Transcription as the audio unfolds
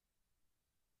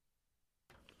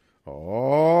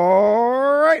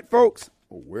All right, folks,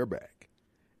 we're back.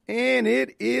 And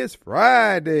it is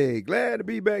Friday. Glad to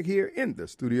be back here in the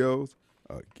studios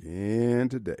again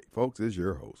today. Folks, it's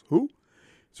your host. Who?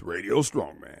 It's Radio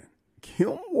Strongman,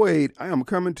 Kim Wade. I am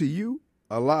coming to you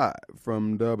alive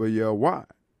from WY.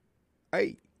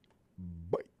 Hey,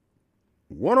 boy.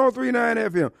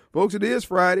 103.9 FM. Folks, it is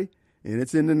Friday, and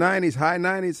it's in the 90s, high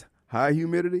 90s, high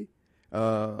humidity.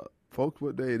 Folks,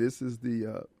 what day? This is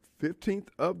the 15th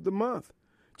of the month.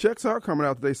 Checks are coming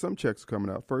out today. Some checks are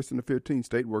coming out. First and the 15th,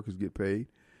 state workers get paid.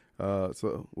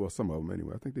 Some of them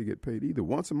anyway. I think they get paid either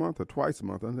once a month or twice a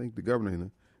month. I think the governor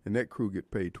and that crew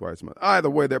get paid twice a month. Either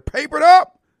way, they're papered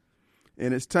up.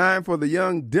 And it's time for the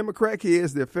young Democrat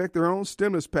kids to effect their own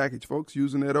stimulus package, folks,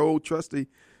 using that old trusty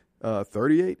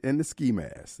 38 and the ski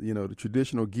mask. You know, the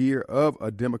traditional gear of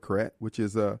a Democrat, which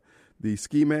is the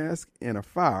ski mask and a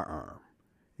firearm.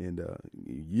 And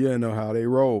you know how they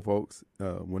roll, folks.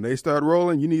 When they start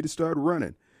rolling, you need to start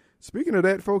running. Speaking of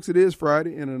that, folks, it is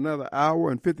Friday. In another hour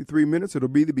and 53 minutes, it'll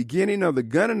be the beginning of the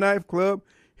Gun and Knife Club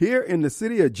here in the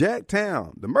city of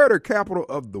Jacktown, the murder capital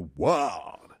of the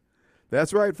world.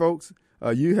 That's right, folks.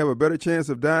 You have a better chance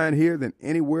of dying here than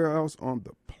anywhere else on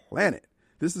the planet.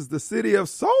 This is the city of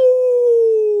so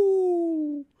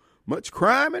much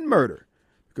crime and murder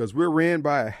because we're ran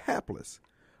by a hapless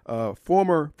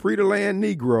former free-to-land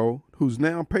Negro who's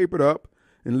now papered up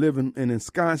and living and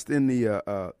ensconced in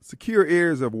the secure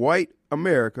areas of white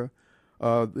America,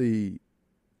 the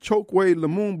Chokwe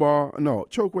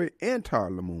Antar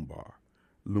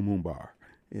Lumumba.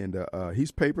 And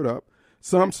he's papered up.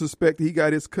 Some suspect he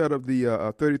got his cut of the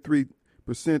 33%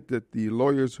 that the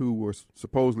lawyers who were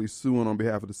supposedly suing on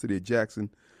behalf of the city of Jackson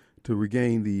to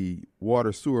regain the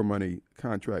water sewer money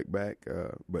contract back.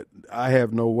 But I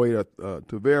have no way to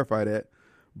verify that.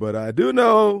 But I do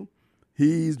know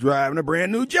he's driving a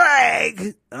brand new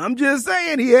Jag. I'm just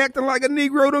saying, he acting like a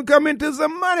Negro to come into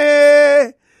some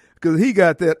money. Because he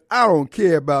got that, I don't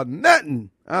care about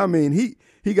nothing. I mean,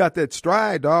 he got that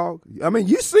stride, dog. I mean,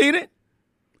 you seen it.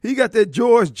 He got that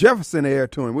George Jefferson air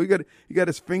to him. He got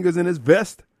his fingers in his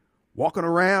vest, walking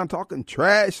around, talking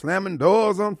trash, slamming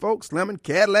doors on folks, slamming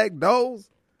Cadillac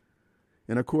doors.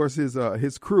 And, of course,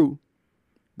 his crew,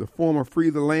 the former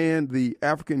Free the Land, the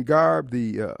African garb,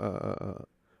 the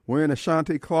wearing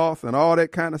Ashanti cloth and all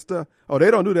that kind of stuff. Oh,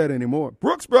 they don't do that anymore.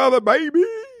 Brooks Brother, baby.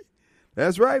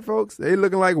 That's right, folks. They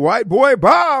looking like White Boy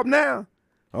Bob now.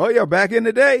 Oh, yeah, back in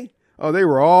the day. Oh, they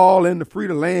were all in the Free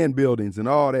the Land buildings and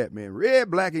all that, man. Red,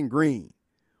 black, and green.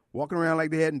 Walking around like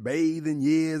they hadn't bathed in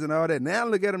years and all that. Now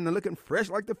look at them, they're looking fresh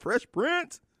like the Fresh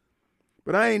Prince.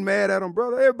 But I ain't mad at them,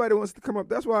 brother. Everybody wants to come up.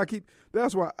 That's why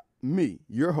me,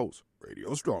 your host,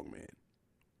 Radio Strongman,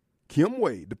 Kim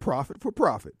Wade, the prophet for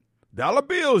profit. Dollar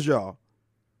bills, y'all.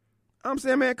 I'm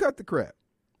saying, man, cut the crap.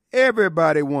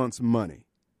 Everybody wants money.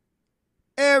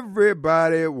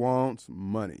 Everybody wants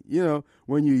money. You know,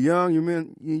 when you're young,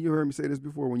 you heard me say this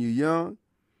before, when you're young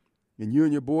and you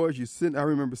and your boys, I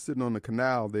remember sitting on the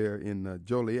canal there in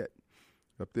Joliet.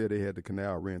 Up there, they had the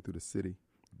canal ran through the city.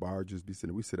 Barges be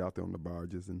sitting. We sit out there on the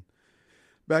barges. And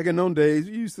back in those days,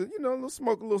 you used to,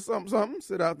 smoke a little something,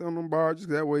 sit out there on them barges.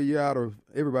 That way you're out of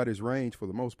everybody's range for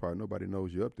the most part. Nobody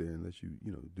knows you're up there unless you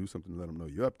do something to let them know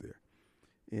you're up there.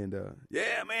 And,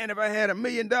 yeah, man, if I had $1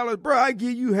 million, bro, I'd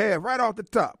give you half right off the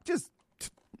top. Just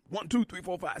 1, 2, 3,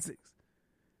 4, 5, 6.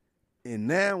 And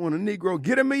now when a Negro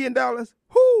get $1 million,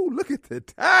 whoo, look at the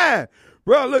time.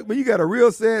 Bro, look, man, you got a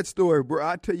real sad story, bro.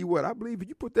 I tell you what, I believe if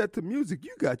you put that to music,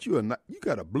 you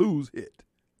got a blues hit.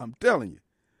 I'm telling you.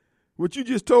 What you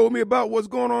just told me about what's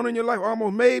going on in your life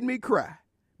almost made me cry.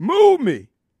 Moved me.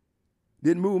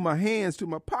 Didn't move my hands to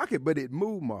my pocket, but it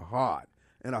moved my heart.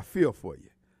 And I feel for you.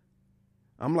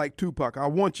 I'm like Tupac. I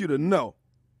want you to know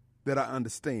that I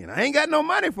understand. I ain't got no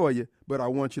money for you, but I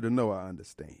want you to know I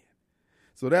understand.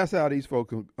 So that's how these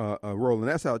folks are rolling.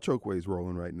 That's how Chokwe's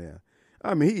rolling right now.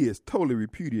 I mean, he has totally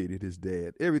repudiated his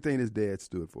dad, everything his dad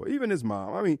stood for, even his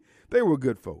mom. I mean, they were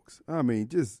good folks. I mean,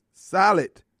 just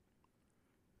solid.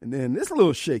 And then this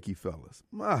little shaky fellas,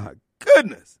 my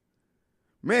goodness.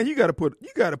 Man, you got to put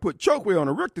Chokwe on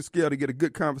a Richter scale to get a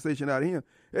good conversation out of him.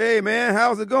 Hey, man,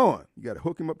 how's it going? You got to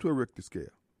hook him up to a Richter scale.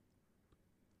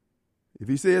 If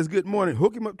he says good morning,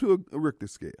 hook him up to a Richter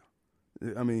scale.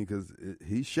 I mean, because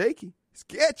he's shaky,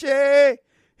 sketchy.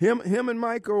 Him and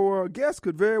Michael Guest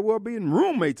could very well be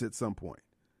roommates at some point.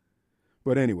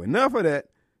 But anyway, enough of that.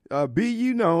 Be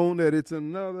you known that it's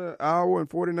another hour and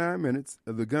 49 minutes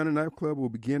of the Gun and Knife Club will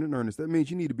begin in earnest. That means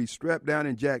you need to be strapped down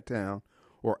in Jacktown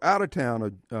or out of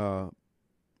town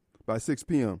by 6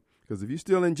 p.m. Because if you're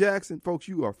still in Jackson, folks,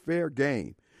 you are fair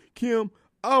game. Kim,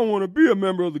 I don't want to be a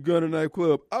member of the Gun and Knife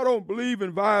Club. I don't believe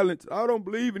in violence. I don't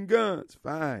believe in guns.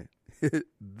 Fine.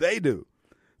 They do.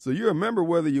 So you're a member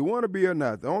whether you want to be or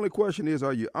not. The only question is,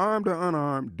 are you armed or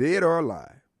unarmed, dead or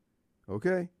alive?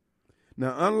 Okay?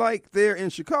 Now, unlike there in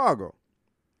Chicago,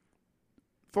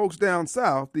 folks down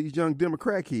south, these young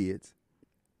Democrat kids,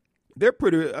 they're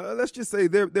pretty, let's just say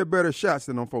they're better shots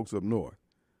than them folks up north.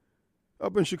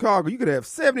 Up in Chicago, you could have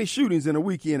 70 shootings in a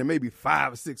weekend and maybe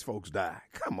 5 or 6 folks die.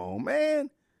 Come on,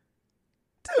 man.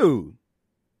 Dude,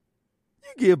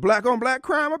 you give black on black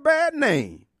crime a bad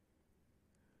name.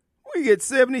 We get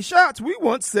 70 shots, we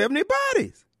want 70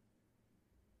 bodies.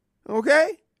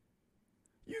 Okay?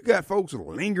 You got folks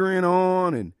lingering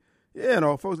on and,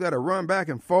 folks got to run back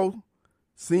and forth,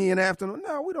 seeing after them.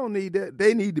 No, we don't need that.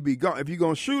 They need to be gone. If you're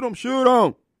going to shoot them, shoot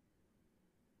them.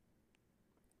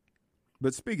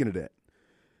 But speaking of that,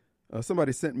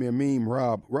 somebody sent me a meme.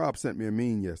 Rob sent me a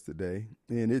meme yesterday,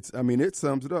 and it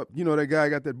sums it up. You know, that guy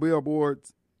got that billboard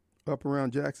up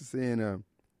around Jackson saying,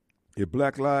 if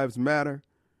Black Lives Matter,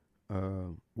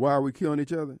 why are we killing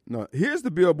each other? No, here's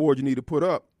the billboard you need to put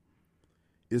up.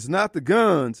 It's not the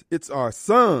guns, it's our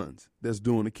sons that's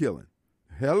doing the killing.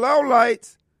 Hello,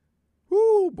 lights.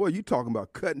 Woo, boy, you talking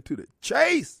about cutting to the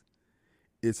chase.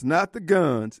 It's not the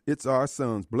guns, it's our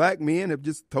sons. Black men have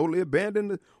just totally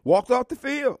walked off the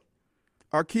field.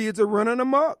 Our kids are running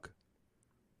amok.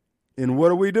 And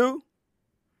what do?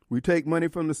 We take money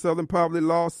from the Southern Poverty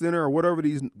Law Center or whatever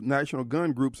these national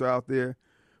gun groups are out there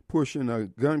pushing a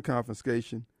gun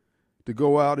confiscation to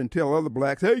go out and tell other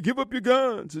blacks, hey, give up your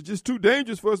guns. It's just too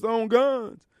dangerous for us to own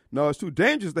guns. No, it's too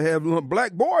dangerous to have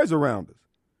black boys around us.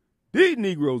 These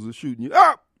Negroes are shooting you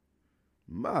up.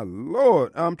 My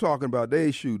Lord, I'm talking about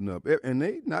they shooting up. And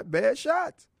they not bad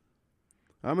shots.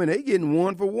 I mean, they getting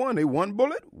 1 for 1. They 1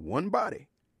 bullet, 1 body.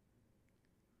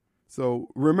 So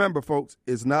remember, folks,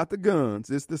 it's not the guns,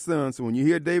 it's the sons. So when you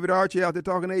hear David Archie out there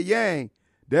talking that yang,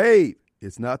 Dave,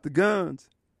 it's not the guns,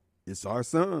 it's our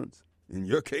sons. In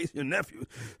your case, your nephew.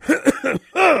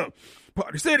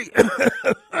 Party City.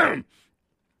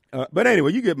 But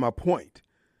anyway, you get my point.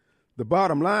 The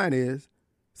bottom line is,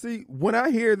 see, when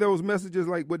I hear those messages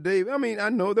like what Dave, I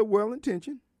know they're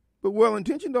well-intentioned, but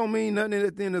well-intentioned don't mean nothing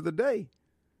at the end of the day.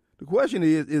 The question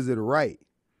is it right?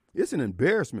 It's an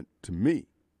embarrassment to me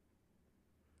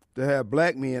to have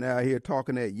black men out here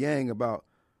talking that yang about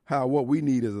how what we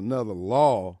need is another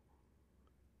law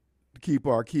to keep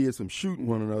our kids from shooting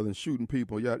one another and shooting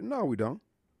people. No, we don't.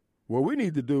 What we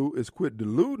need to do is quit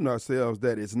deluding ourselves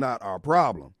that it's not our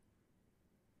problem.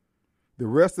 The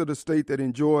rest of the state that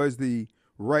enjoys the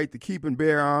right to keep and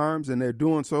bear arms, and they're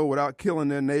doing so without killing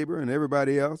their neighbor and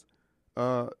everybody else,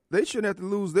 they shouldn't have to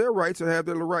lose their rights or have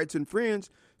their rights infringed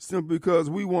simply because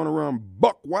we want to run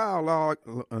buck wild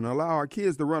and allow our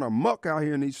kids to run amok out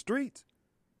here in these streets.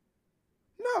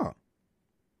 No.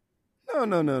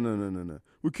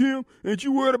 Well, Kim, ain't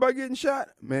you worried about getting shot?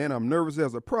 Man, I'm nervous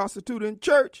as a prostitute in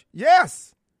church.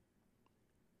 Yes.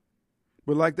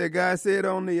 But like that guy said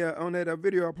on that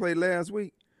video I played last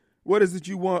week, what is it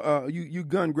you want? You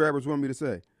gun grabbers want me to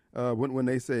say when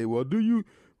they say, well, do you?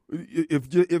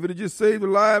 If it just saved the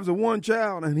lives of one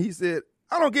child, and he said,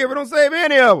 I don't care if it don't save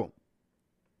any of them.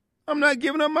 I'm not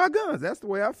giving up my guns. That's the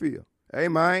way I feel. Hey,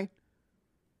 man,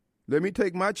 let me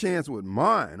take my chance with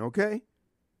mine, okay?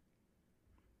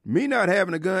 Me not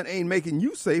having a gun ain't making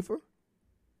you safer.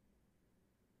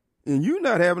 And you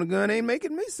not having a gun ain't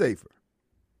making me safer.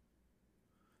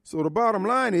 So the bottom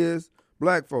line is,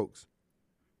 black folks,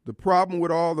 the problem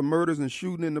with all the murders and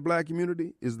shooting in the black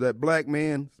community is that black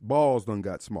man's balls done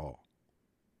got small.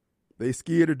 They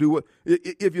scared to do it.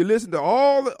 If you listen to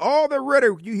all the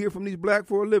rhetoric you hear from these black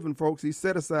for a living folks, these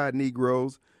set-aside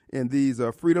Negroes and these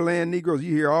free-to-land Negroes,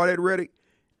 you hear all that rhetoric.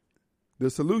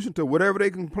 The solution to whatever they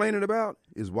complaining about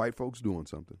is white folks doing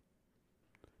something.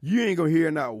 You ain't going to hear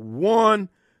not one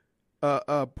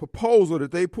proposal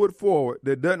that they put forward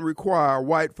that doesn't require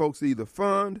white folks to either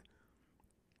fund,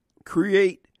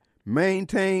 create,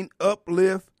 maintain,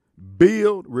 uplift,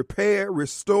 build, repair,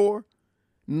 restore.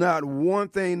 Not one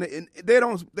thing. They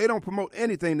don't promote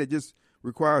anything that just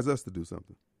requires us to do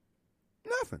something.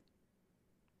 Nothing.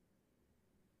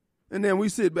 And then we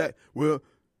sit back. Well,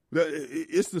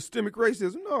 it's systemic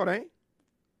racism. No, it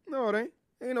ain't.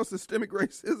 Ain't no systemic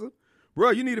racism.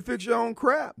 Bro, you need to fix your own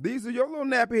crap. These are your little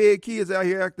nappy head kids out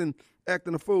here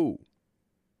acting a fool.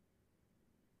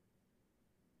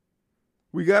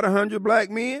 We got 100 black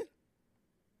men.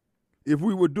 If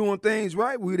we were doing things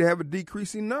right, we'd have a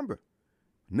decreasing number.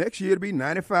 Next year it'll be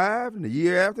 95, and the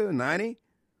year after 90,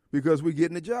 because we're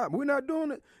getting the job. We're not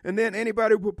doing it. And then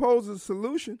anybody who proposes a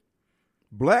solution,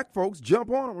 black folks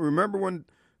jump on them. Remember when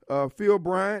Phil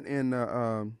Bryant and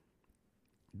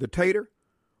the Tater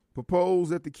propose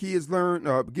that the kids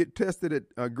get tested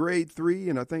at grade 3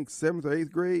 and I think 7th or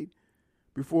 8th grade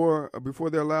before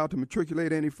they're allowed to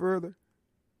matriculate any further.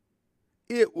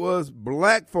 It was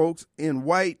black folks and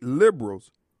white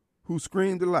liberals who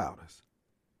screamed the loudest.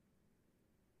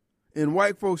 And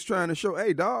white folks trying to show,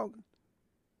 hey, dog,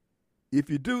 if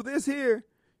you do this here,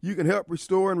 you can help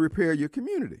restore and repair your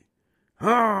community.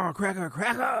 Oh,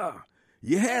 cracker,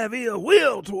 you have ill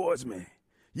will towards me.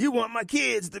 You want my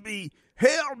kids to be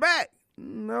held back.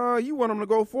 No, you want them to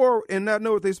go forward and not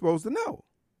know what they're supposed to know.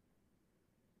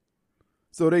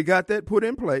 So they got that put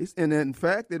in place, and in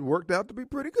fact, it worked out to be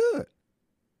pretty good.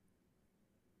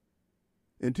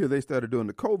 Until they started doing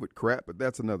the COVID crap, but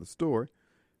that's another story.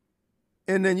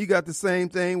 And then you got the same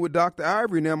thing with Dr.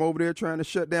 Ivory and them over there trying to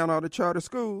shut down all the charter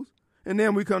schools. And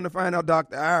then we come to find out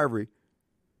Dr. Ivory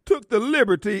took the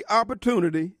liberty,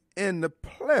 opportunity, and the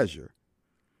pleasure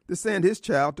to send his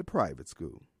child to private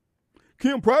school.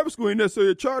 Kim, private school ain't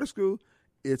necessarily a charter school.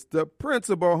 It's the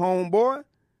principal, homeboy.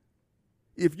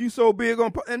 If you so big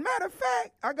on, and matter of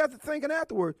fact, I got to thinking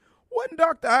afterwards, wasn't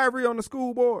Dr. Ivory on the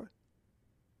school board?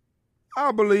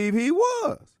 I believe he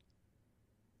was.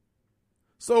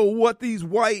 So what these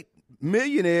white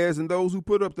millionaires and those who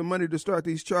put up the money to start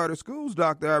these charter schools,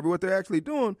 Dr. Ivory, what they're actually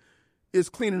doing is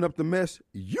cleaning up the mess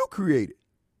you created.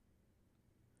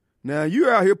 Now,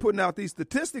 you're out here putting out these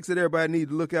statistics that everybody needs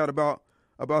to look at about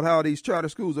how these charter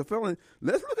schools are failing.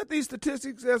 Let's look at these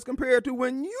statistics as compared to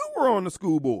when you were on the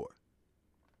school board.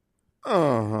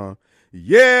 Uh-huh.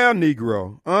 Yeah,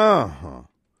 Negro. Uh-huh.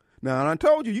 Now, I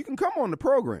told you can come on the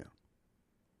program.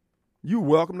 You're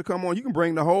welcome to come on. You can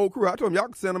bring the whole crew. I told them y'all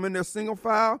can send them in their single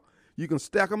file. You can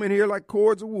stack them in here like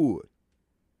cords of wood.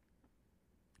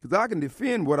 Because I can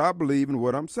defend what I believe and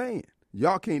what I'm saying.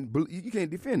 You can't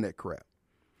defend that crap.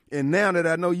 And now that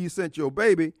I know you sent your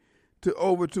baby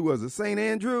over to us at St.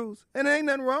 Andrews, and there ain't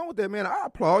nothing wrong with that, man. I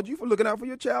applaud you for looking out for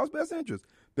your child's best interest.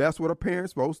 That's what a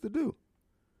parent's supposed to do.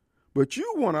 But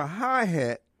you want to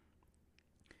hi-hat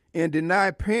and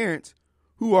deny parents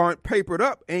who aren't papered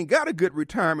up, ain't got a good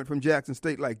retirement from Jackson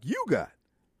State like you got.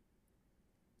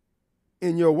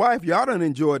 And your wife, y'all done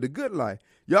enjoyed the good life.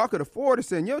 Y'all could afford to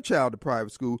send your child to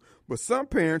private school, but some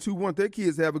parents who want their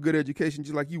kids to have a good education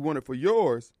just like you want it for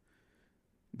yours,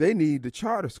 they need the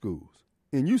charter schools.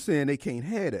 And you saying they can't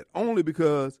have that only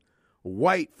because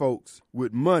white folks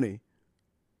with money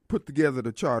put together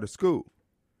the charter school.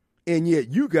 And yet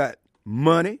you got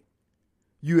money,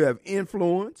 you have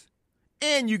influence,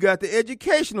 and you got the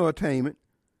educational attainment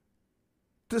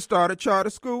to start a charter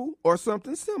school or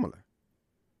something similar.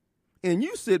 And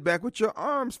you sit back with your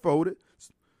arms folded,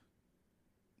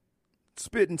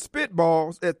 spitting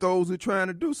spitballs at those who are trying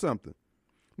to do something.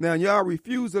 Now, y'all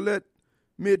refuse to let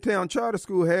Midtown Charter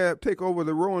School take over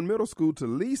the Rowan Middle School to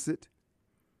lease it.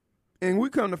 And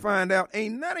we come to find out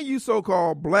ain't none of you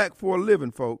so-called black for a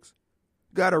living folks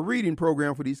got a reading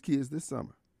program for these kids this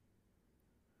summer.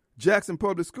 Jackson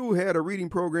Public School had a reading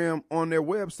program on their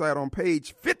website on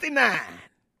page 59.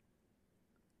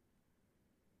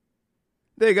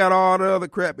 They got all the other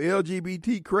crap,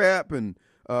 LGBT crap and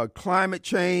climate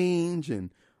change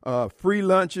and free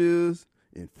lunches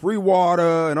and free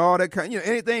water and all that kind,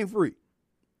 anything free.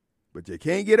 But you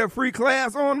can't get a free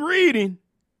class on reading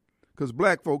because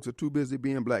black folks are too busy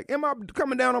being black. Am I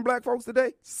coming down on black folks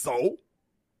today? So?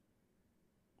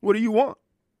 What do you want?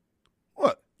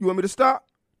 What? You want me to stop?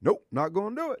 Nope, not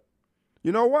going to do it.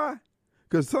 You know why?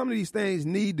 Because some of these things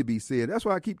need to be said. That's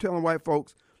why I keep telling white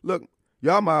folks, look,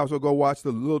 y'all might as well go watch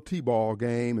the little T-ball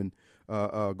game and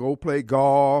go play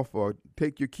golf or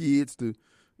take your kids to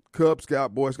Cub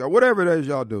Scout, Boy Scout, whatever it is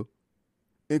y'all do.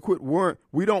 And quit worrying.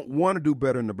 We don't want to do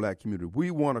better in the black community.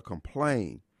 We want to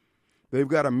complain. They've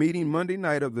got a meeting Monday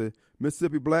night of the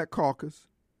Mississippi Black Caucus.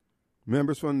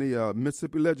 Members from the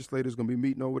Mississippi legislators going to be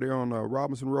meeting over there on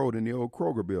Robinson Road in the old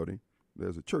Kroger building.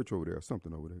 There's a church over there or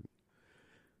something over there.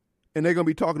 And they're going to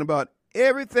be talking about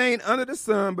everything under the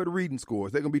sun but reading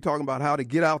scores. They're going to be talking about how to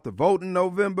get out the vote in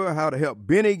November, how to help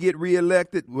Benny get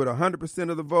reelected with 100%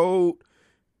 of the vote.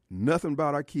 Nothing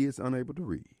about our kids unable to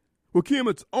read. Well, Kim,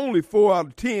 it's only 4 out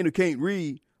of 10 who can't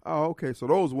read. Oh, okay, so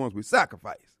those are the ones we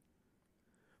sacrifice.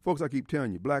 Folks, I keep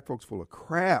telling you, black folks full of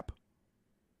crap.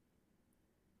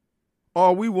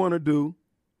 All we want to do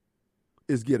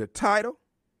is get a title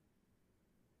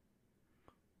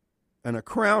and a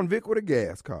Crown Vic with a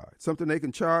gas card, something they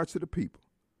can charge to the people.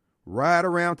 Ride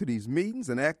around to these meetings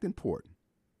and act important.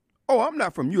 Oh, I'm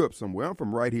not from Europe somewhere. I'm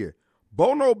from right here.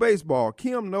 Bono baseball.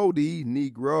 Kim know these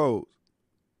Negroes.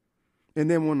 And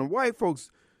then when the white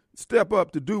folks step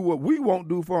up to do what we won't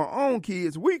do for our own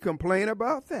kids, we complain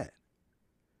about that.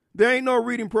 There ain't no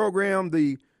reading program,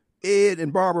 the Ed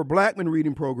and Barbara Blackman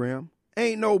reading program.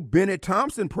 Ain't no Bennett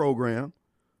Thompson program.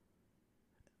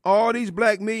 All these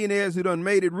black millionaires who done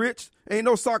made it rich, ain't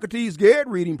no Socrates Garrett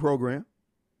reading program.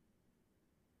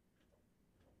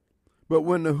 But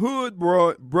when the Hood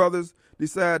brothers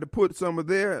decide to put some of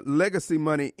their legacy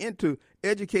money into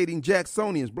educating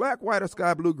Jacksonians, black, white, or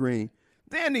sky blue, green,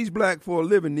 then these black for a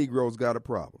living Negroes got a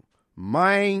problem.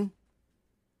 Mine,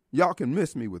 y'all can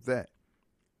miss me with that.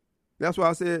 That's why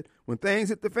I said when things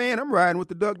hit the fan, I'm riding with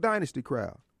the Duck Dynasty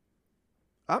crowd.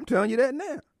 I'm telling you that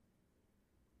now.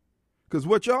 Because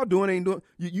what y'all doing ain't doing,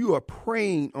 you are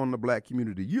preying on the black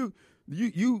community. You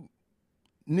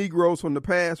Negroes from the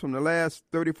past, from the last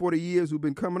 30, 40 years who've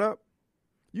been coming up,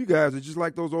 you guys are just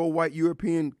like those old white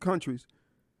European countries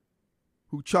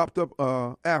who chopped up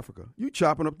Africa. You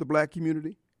chopping up the black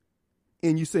community,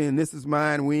 and you saying this is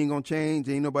mine, we ain't going to change,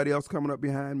 ain't nobody else coming up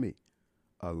behind me.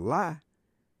 A lie.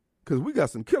 Because we got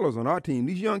some killers on our team.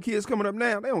 These young kids coming up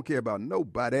now, they don't care about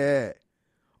nobody.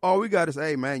 All we got is,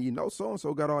 hey, man, you know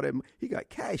so-and-so got all that. He got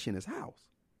cash in his house.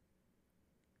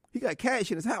 He got cash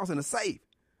in his house in a safe.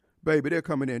 Baby, they're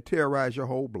coming in and terrorize your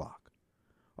whole block.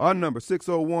 Our number,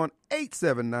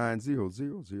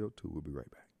 601-879-0002. We'll be right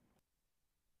back.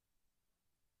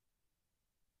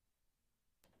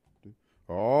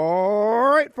 All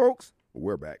right, folks,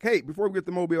 we're back. Hey, before we get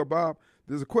to Mobile Bob,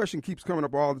 there's a question keeps coming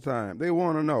up all the time. They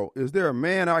want to know, is there a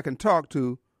man I can talk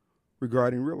to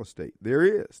regarding real estate? There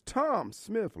is. Tom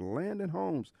Smith, Land and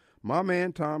Homes. My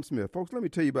man, Tom Smith. Folks, let me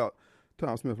tell you about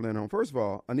Tom Smith, Land and Homes. First of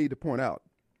all, I need to point out,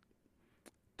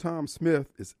 Tom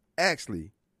Smith is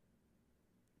actually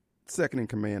second in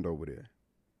command over there.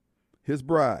 His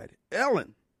bride,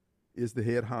 Ellen, is the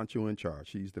head honcho in charge.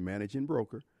 She's the managing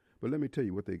broker. But let me tell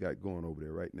you what they got going over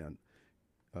there right now.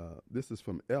 This is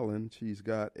from Ellen. She's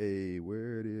got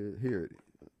where it is, here it is.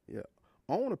 Yeah.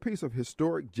 Own a piece of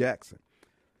historic Jackson.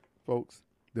 Folks,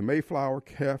 the Mayflower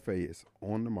Cafe is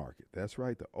on the market. That's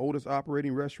right, the oldest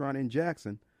operating restaurant in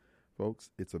Jackson. Folks,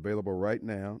 it's available right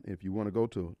now. If you want to go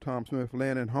to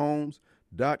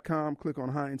TomSmithLandandHomes.com, click on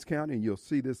Hinds County, and you'll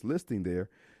see this listing there.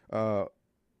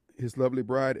 His lovely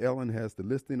bride, Ellen, has the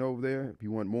listing over there. If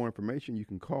you want more information, you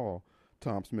can call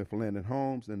Tom Smith Land and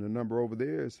Homes, and the number over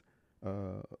there is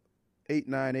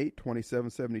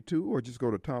 898-2772, or just go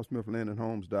to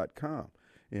TomSmithLandandHomes.com.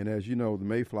 And as you know, the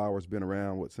Mayflower's been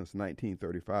around, since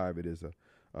 1935. It is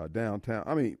a downtown.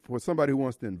 I mean, for somebody who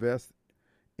wants to invest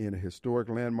in a historic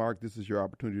landmark, this is your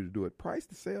opportunity to do it. Price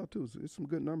to sale, too. So there's some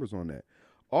good numbers on that.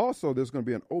 Also, there's going to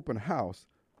be an open house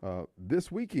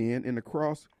this weekend in the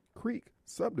Cross Creek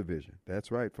subdivision. That's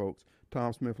right, folks.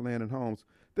 Tom Smith Land and Homes.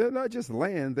 They're not just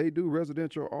land. They do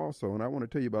residential also. And I want to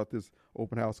tell you about this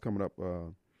open house coming up.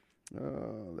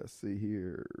 Let's see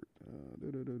here.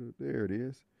 There it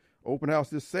is. Open house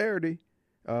this Saturday.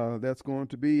 That's going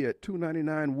to be at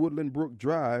 299 Woodland Brook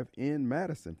Drive in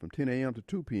Madison from 10 a.m. to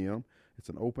 2 p.m. It's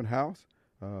an open house,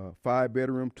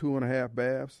 5-bedroom, 2.5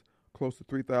 baths, close to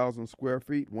 3,000 square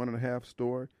feet, 1.5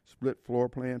 story, split floor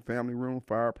plan, family room,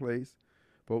 fireplace.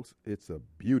 Folks, it's a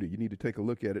beauty. You need to take a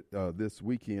look at it this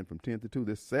weekend from 10 to 2,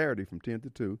 this Saturday from 10 to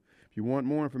 2. If you want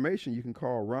more information, you can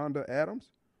call Rhonda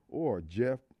Adams or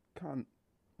Jeff Condo.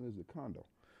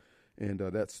 And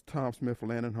that's Tom Smith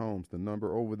Land and Homes. The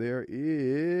number over there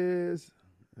is,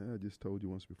 I just told you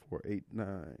once before,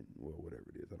 89, well, whatever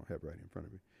it is. I don't have it right in front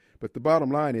of me. But the bottom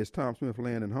line is Tom Smith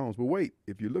Land and Homes. But wait,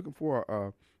 if you're looking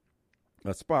for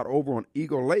a spot over on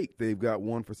Eagle Lake, they've got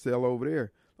one for sale over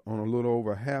there on a little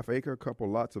over a half acre, a couple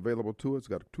lots available to it. It's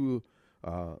got a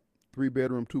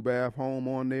 3-bedroom, 2-bath home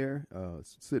on there,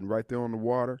 sitting right there on the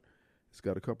water. It's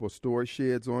got a couple of storage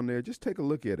sheds on there. Just take a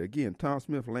look at it. Again,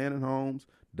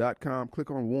 TomSmithLandandHomes.com.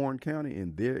 Click on Warren County,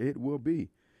 and there it will be.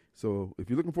 So if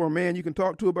you're looking for a man you can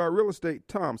talk to about real estate,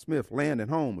 Tom Smith Land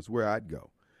and Home is where I'd go.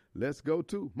 Let's go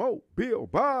to Mobile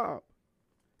Bob.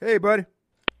 Hey, buddy.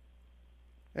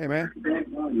 Hey, man.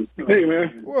 Hey,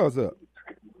 man. What's up?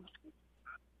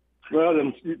 Well,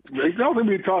 they don't think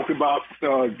we talked about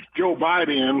Joe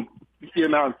Biden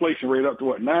getting our inflation rate up to,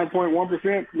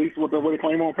 9.1%? At least what they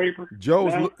claim on paper? He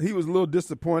was a little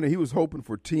disappointed. He was hoping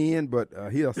for 10, but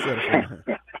he'll settle for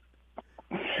 9.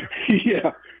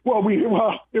 Yeah. Well,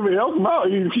 if it helps him out,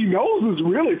 he knows it's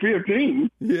really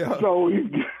 15. Yeah. So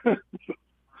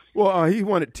well, he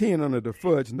wanted 10 under the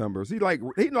fudge numbers. He likes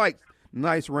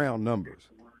nice round numbers.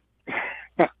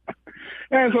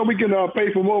 And so we can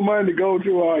pay for more money to go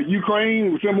to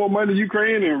Ukraine, send more money to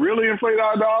Ukraine and really inflate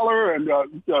our dollar and lower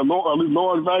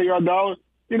the value of our dollar.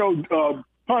 You know,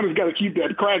 Hunter's got to keep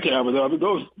that crack habit up.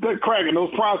 That crack and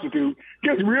those prostitutes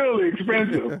gets really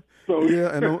expensive. So yeah,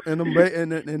 and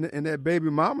that baby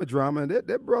mama drama, and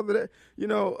that brother,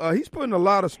 he's putting a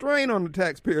lot of strain on the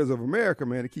taxpayers of America,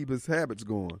 man, to keep his habits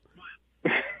going.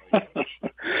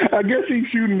 I guess he's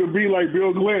shooting to be like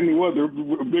Bill Clinton.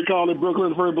 They call it Bill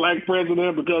Clinton the first black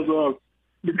president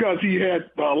because he had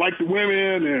liked the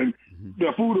women and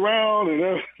the food around,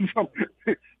 and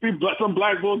some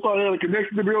black folks thought they had a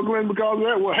connection to Bill Clinton because of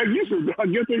that. Well, hey, I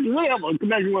guess they should have a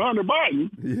connection with Hunter Biden.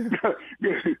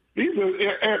 Yeah. He's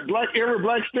every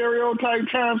black stereotype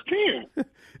times 10.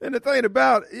 And the thing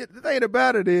about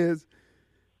it is,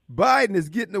 Biden is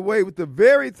getting away with the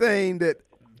very thing that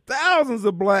thousands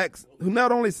of blacks who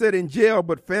not only sat in jail,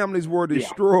 but families were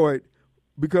destroyed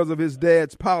because of his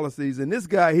dad's policies. And this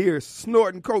guy here is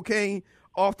snorting cocaine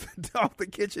off the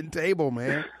kitchen table,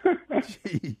 man.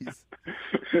 Jeez.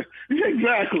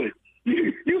 Exactly.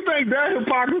 You think that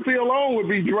hypocrisy alone would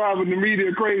be driving the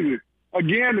media crazy?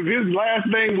 Again, if his last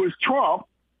name was Trump,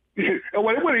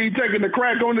 what are he taking the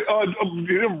crack on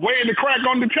weighing the crack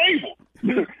on the table?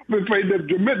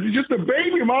 Just the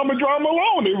baby mama drama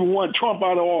alone, they want Trump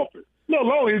out of office. No,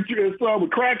 alone it's with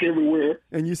crack everywhere,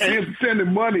 and him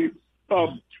sending money,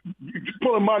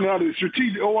 pulling money out of the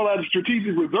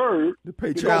strategic reserve to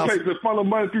pay to funnel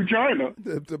money through China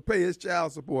to pay his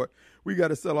child support. We got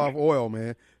to sell off oil,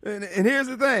 man. And here's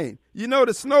the thing,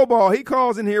 the snowball he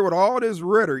calls in here with all this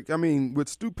rhetoric. I mean, with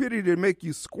stupidity to make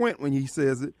you squint when he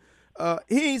says it.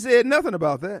 He ain't said nothing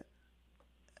about that.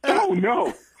 Oh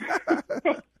no.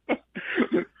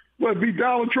 Well, be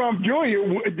Donald Trump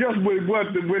Jr. just with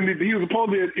when he was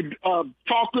supposed to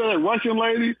talk to that Russian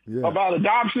lady about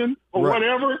adoption or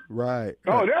whatever. Right.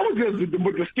 Oh, that was just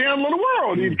the scandal of the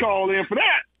world. He'd call in for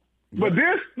that. But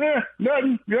this,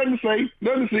 nothing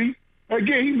to see.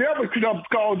 Again, he never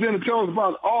calls in to tell us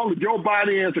about all of Joe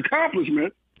Biden's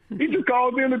accomplishments. He just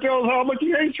calls in to tell us how much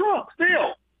he hates Trump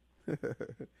still.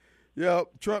 Yep,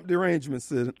 Trump derangement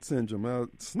syndrome.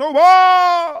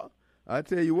 Snowball! I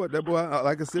tell you what, that boy,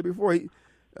 like I said before,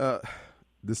 the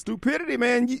stupidity,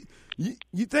 man.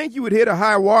 You think you would hit a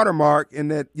high water mark and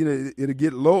that it'll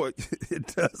get lower?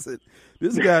 It doesn't.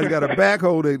 This guy's got a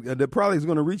backhoe that probably is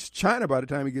going to reach China by the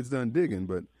time he gets done digging.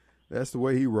 But that's the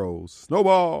way he rolls.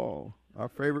 Snowball, our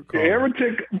favorite call. Every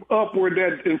tick upward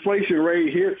that inflation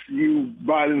rate hits you,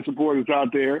 Biden supporters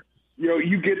out there,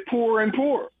 you get poorer and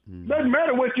poorer. Doesn't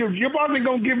matter what your boss ain't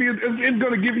gonna give you. It's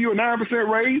gonna give you a 9%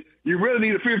 raise. You really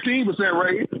need a 15%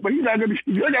 raise, but he's not gonna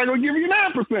give you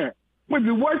 9%. Which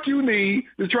is what you need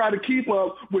to try to keep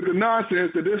up with the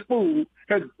nonsense that this fool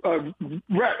has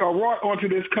brought onto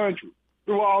this country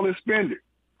through all this spending.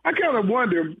 I kind of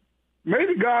wonder,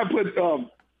 maybe God put Joe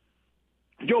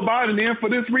Biden in for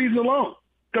this reason alone,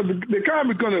 because the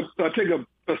economy's gonna take a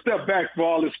step back for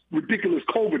all this ridiculous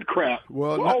COVID crap.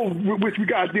 Which we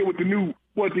got to deal with the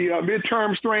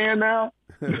midterm strand now.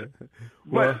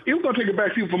 But it was going to take a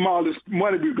back seat from all this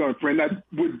money we were going to print. Now,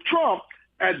 with Trump,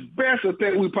 at best, I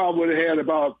think we probably would have had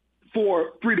about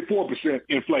 3 to 4%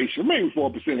 inflation, maybe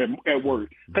 4% at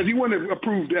worst, because he wouldn't have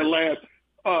approved that last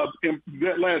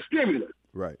stimulus.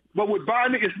 Right. But with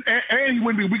Biden, and he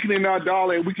wouldn't be weakening our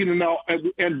dollar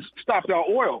and stopped our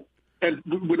oil, and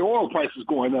with oil prices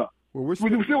going up. Well, we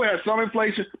still have some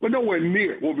inflation, but nowhere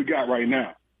near what we got right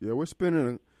now. Yeah, we're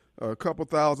spending a couple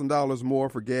 $1,000s more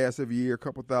for gas every year, a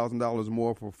couple $1,000s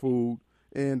more for food.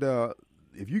 And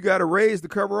if you got to raise to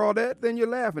cover all that, then you're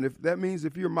laughing. If that means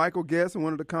if you're Michael Guest and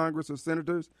one of the Congress or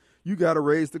senators, you got to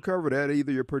raise to cover that.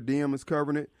 Either your per diem is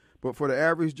covering it, but for the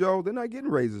average Joe, they're not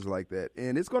getting raises like that.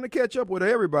 And it's going to catch up with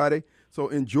everybody. So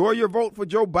enjoy your vote for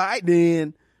Joe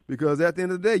Biden, because at the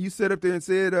end of the day, you sat up there and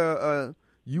said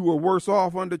you were worse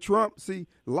off under Trump. See,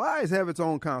 lies have its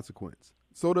own consequence.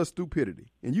 So does stupidity.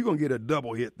 And you're going to get a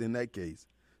double hit in that case.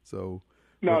 So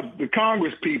now, the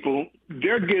Congress people,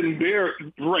 they're getting their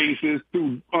raises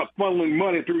through funneling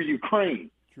money through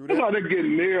Ukraine. True That's how they're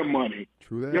getting their money.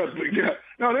 True that. Yeah.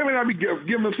 No, they may not be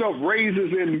giving themselves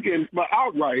raises in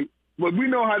outright, but we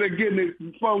know how they're getting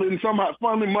it,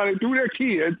 funneling money through their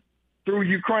kids through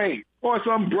Ukraine or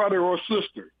some brother or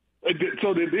sister,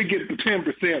 so that they get the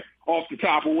 10% off the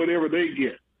top of whatever they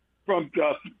get from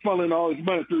funneling all this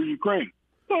money through Ukraine.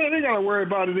 So they ain't got to worry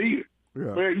about it either.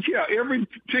 Yeah. But every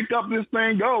tick up this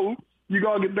thing goes, you're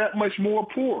going to get that much more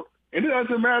poor. And it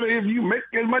doesn't matter if you make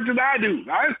as much as I do.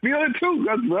 I feel it too.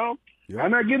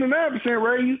 I'm not getting a 9%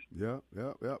 raise. Yeah.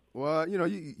 Well,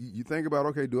 you think about,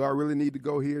 okay, do I really need to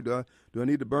go here? Do I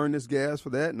need to burn this gas for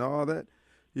that and all that?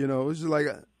 It's just like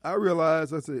I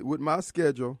realize, with my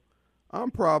schedule,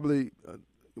 I'm probably,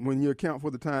 when you account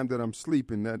for the time that I'm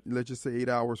sleeping, that let's just say 8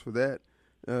 hours for that,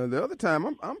 The other time,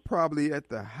 I'm probably at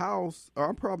the house, or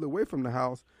I'm probably away from the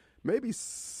house, maybe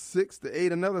 6 to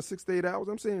 8, another 6 to 8 hours.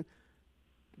 I'm saying,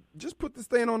 just put this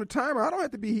thing on the timer. I don't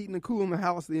have to be heating and cooling the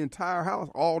house, the entire house,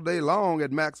 all day long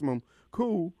at maximum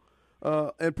cool.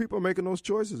 And people are making those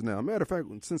choices now. Matter of fact,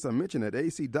 since I mentioned that, the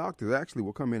AC doctor actually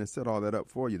will come in and set all that up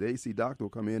for you. The AC doctor will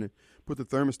come in and put the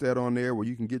thermostat on there where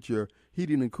you can get your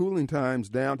heating and cooling times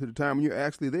down to the time when you're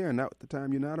actually there and not the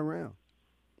time you're not around.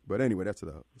 But anyway, that's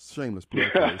a shameless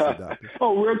plug for the AC doctor.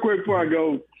 Oh, real quick before I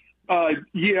go,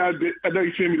 yeah, I know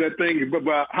you sent me that thing,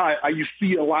 but how you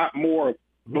see a lot more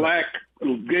black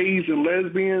gays and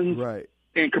lesbians right.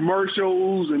 in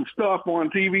commercials and stuff on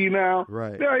TV now.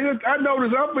 Right. Yeah,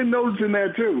 I've been noticing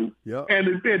that too. Yep.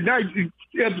 And now it's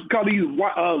because these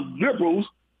liberals,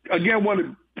 again, want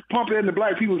to pump it into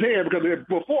black people's head because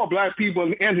before black people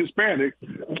and Hispanics,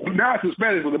 now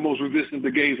Hispanics are the most resistant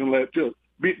to gays and lesbians.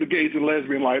 The gays and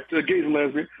lesbian life, the gays and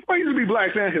lesbians. Well, it used to be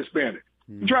blacks and Hispanics.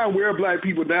 You try and wear black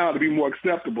people down to be more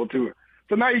acceptable to it.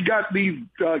 So now you got these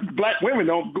black women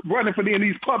running for in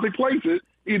these public places.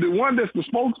 Either one that's the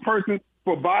spokesperson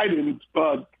for Biden's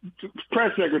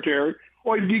press secretary,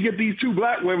 or you get these two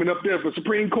black women up there for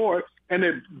Supreme Court and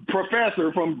a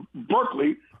professor from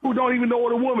Berkeley who don't even know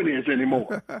what a woman is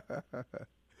anymore.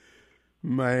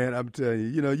 Man, I'm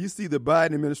telling you, you see the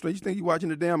Biden administration, you think you're watching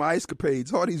the damn Ice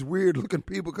Capades, all these weird-looking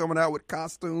people coming out with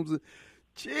costumes.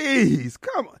 Jeez,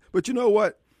 come on. But you know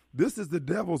what? This is the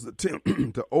devil's attempt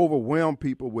to overwhelm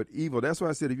people with evil. That's why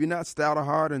I said if you're not stout of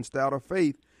heart and stout of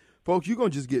faith, folks, you're going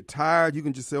to just get tired. You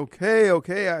can just say,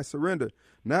 okay, I surrender.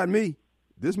 Not me.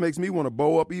 This makes me want to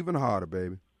bow up even harder,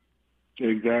 baby.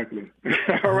 Exactly.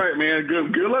 All right, man.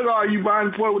 Good luck all you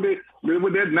buying for with that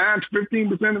 9 to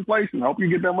 15% inflation. I hope you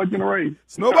get that much in a raise.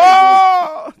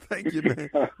 Snowball! Thank you, man.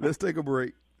 Let's take a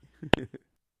break.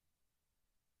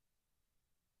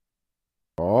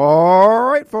 All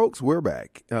right, folks, we're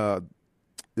back.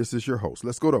 This is your host.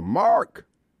 Let's go to Mark.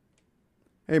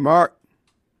 Hey, Mark.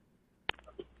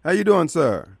 How you doing,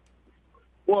 sir?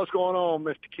 What's going on,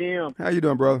 Mr. Kim? How you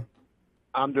doing, brother?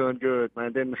 I'm doing good,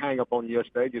 man. Didn't hang up on you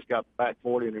yesterday. Just got back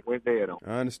 40 and it went dead on.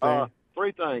 I understand.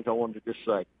 3 things I wanted to just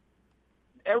say.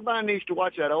 Everybody needs to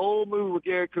watch that old movie with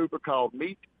Gary Cooper called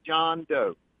Meet John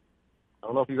Doe. I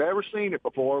don't know if you've ever seen it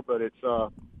before, but it's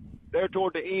there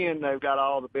toward the end. They've got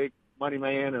all the big money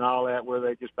man and all that, where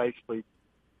they just basically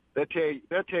they'll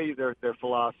tell you their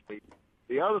philosophy.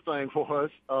 The other thing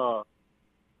was the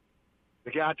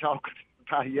guy talking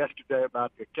about yesterday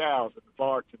about the cows and the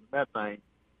farts and the methane.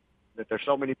 That there's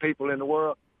so many people in the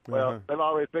world. Well, they've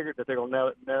already figured that they're going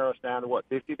to narrow us down to, what,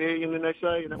 50 billion, and they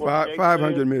say?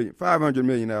 500 million. 500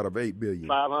 million out of 8 billion.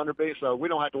 500 billion. So we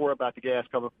don't have to worry about the gas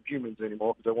coming from humans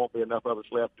anymore because there won't be enough of us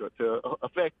left to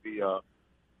affect the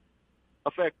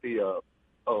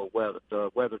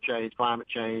weather change, climate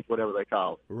change, whatever they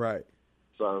call it. Right.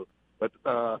 So, but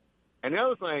and the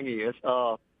other thing is,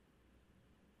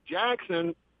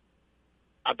 Jackson,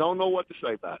 I don't know what to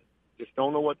say about it. Just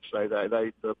don't know what to say.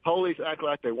 The police act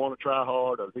like they want to try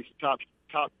hard, or at least the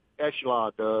top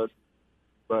echelon does.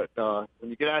 But when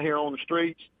you get out here on the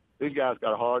streets, these guys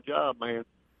got a hard job, man.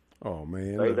 Oh,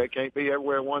 man. They can't be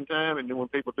everywhere at one time, and then when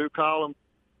people do call them,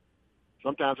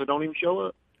 sometimes they don't even show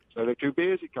up. So they're too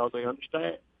busy because they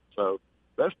understand. So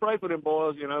let's pray for them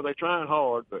boys. They're trying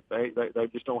hard, but they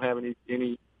just don't have any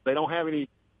they don't have any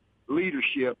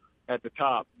leadership at the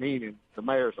top, meaning the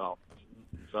mayor's office.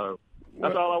 So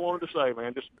that's all I wanted to say,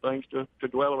 man. Just some things to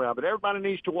dwell around. But everybody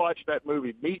needs to watch that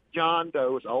movie, Meet John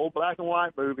Doe. It's an old black and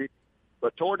white movie.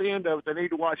 But toward the end of it, they need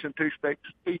to watch them 2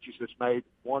 speeches that's made,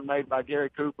 one made by Gary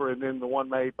Cooper and then the one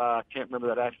made by, I can't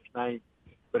remember that actor's name,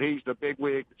 but he's the big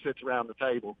wig that sits around the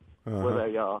table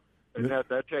where and they'll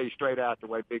tell you straight out the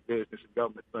way big business and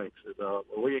government thinks. Well,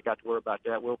 we ain't got to worry about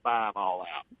that. We'll buy them all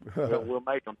out. We'll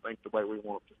make them think the way we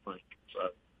want them to think. So,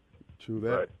 true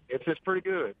that. But it's pretty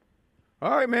good.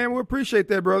 All right, man. We appreciate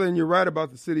that, brother. And you're right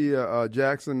about the city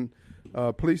Jackson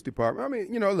Police Department. I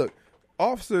mean, look,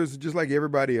 officers, just like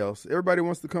everybody else, everybody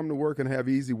wants to come to work and have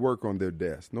easy work on their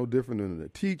desk. No different than the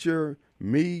teacher,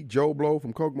 me, Joe Blow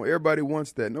from Kokomo. Everybody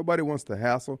wants that. Nobody wants to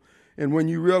hassle. And when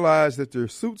you realize that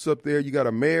there's suits up there, you got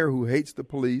a mayor who hates the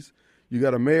police. You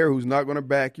got a mayor who's not going to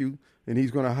back you, and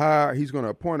he's going to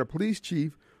appoint a police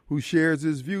chief who shares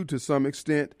his view to some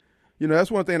extent. That's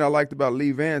one thing I liked about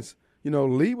Lee Vance.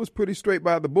 Lee was pretty straight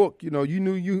by the book. Yeah,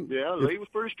 Lee was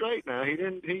pretty straight. Now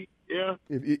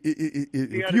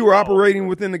If you were operating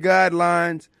within the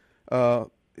guidelines,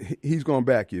 he's going to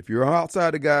back you. If you're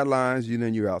outside the guidelines,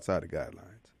 then you're outside the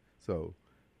guidelines. So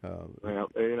Well,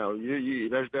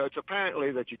 it's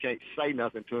apparently that you can't say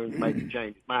nothing to him to make him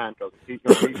change his mind,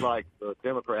 because he's like the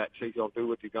Democrats. He's gonna do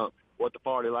what the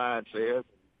party line says.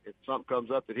 If something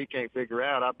comes up that he can't figure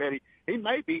out, I bet he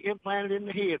may be implanted in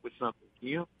the head with something,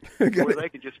 where they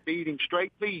can just feed him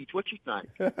straight feeds. What you think?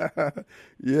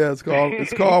 Yeah, it's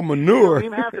called manure. He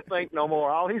don't even have to think no more.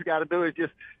 All he's got to do is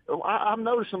just. I've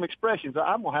noticed some expressions.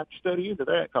 I'm gonna have to study into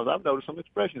that, because I've noticed some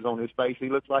expressions on his face. He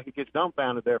looks like he gets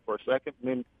dumbfounded there for a second, and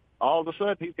then all of a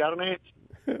sudden he's got an answer.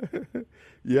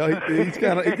 Yeah, he's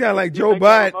kind of like Joe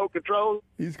Biden. Remote control.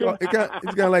 He's kind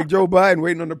of like Joe Biden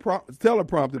waiting on the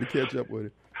teleprompter to catch up with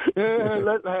him.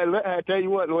 I tell you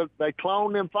what, they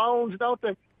clone them phones, don't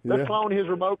they? Let's clone his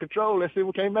remote control. Let's see if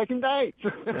we can't make him dance.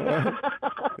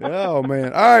 Oh,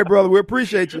 man. All right, brother. We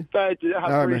appreciate you. Thank you.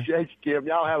 I appreciate you, Kim.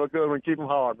 Y'all have a good one. Keep them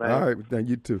hard, man. All right. Thank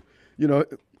you, too.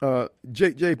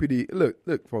 JPD,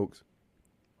 look, folks.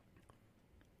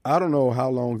 I don't know how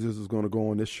long this is going to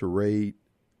go on, this charade.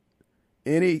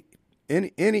 Anything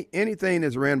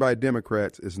that's ran by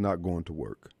Democrats is not going to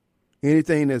work.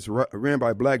 Anything that's ran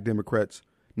by black Democrats,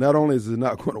 not only is it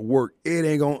not going to work, it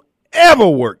ain't going to ever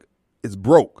work. It's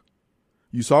broke.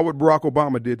 You saw what Barack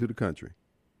Obama did to the country.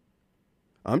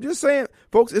 I'm just saying,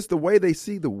 folks, it's the way they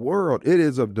see the world. It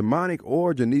is of demonic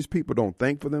origin. These people don't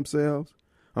think for themselves.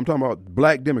 I'm talking about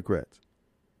black Democrats.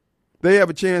 They have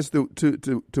a chance to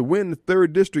win the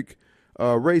 3rd district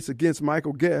race against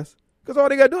Michael Guest, because all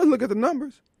they got to do is look at the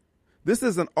numbers. This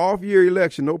is an off-year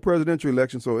election, no presidential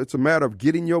election, so it's a matter of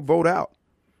getting your vote out.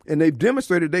 And they've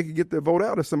demonstrated they can get their vote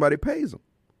out if somebody pays them.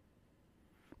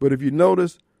 But if you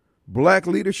notice, black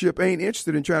leadership ain't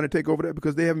interested in trying to take over that,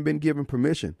 because they haven't been given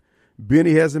permission.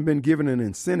 Benny hasn't been given an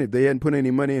incentive. They hadn't put any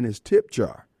money in his tip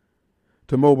jar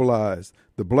to mobilize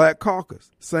the Black Caucus.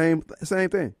 Same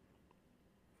thing.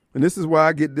 And this is why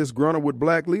I get disgruntled with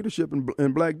black leadership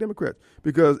and black Democrats,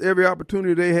 because every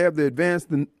opportunity they have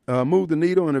to move the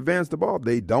needle and advance the ball,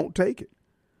 they don't take it.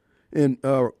 And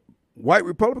white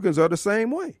Republicans are the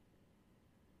same way.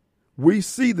 We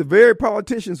see the very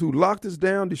politicians who locked us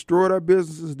down, destroyed our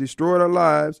businesses, destroyed our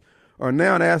lives, are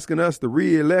now asking us to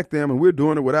re-elect them, and we're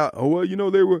doing it without, we're not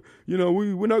going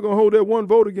to hold that one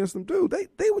vote against them, too.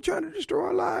 They were trying to destroy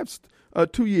our lives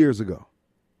 2 years ago.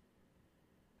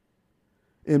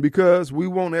 And because we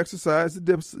won't exercise the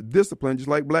discipline, just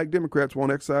like black Democrats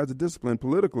won't exercise the discipline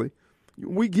politically,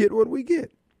 we get what we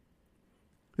get.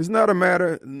 It's not a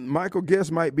matter, Michael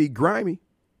Guest might be grimy,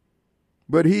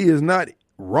 but he is not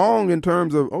wrong in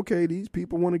terms of, okay, these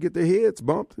people want to get their heads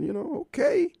bumped,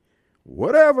 okay,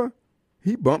 whatever.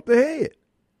 He bumped the head.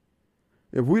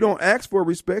 If we don't ask for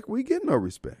respect, we get no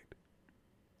respect.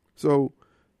 So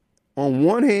on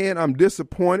one hand, I'm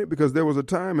disappointed, because there was a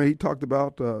time, and he talked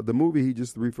about the movie he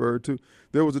just referred to.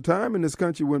 There was a time in this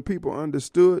country when people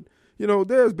understood,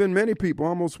 there's been many people,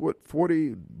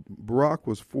 Barack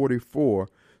was 44.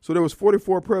 So there was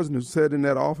 44 presidents who sat in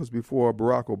that office before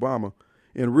Barack Obama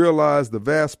and realized the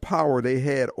vast power they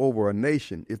had over a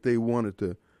nation if they wanted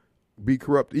to be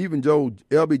corrupt. Even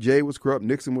LBJ was corrupt,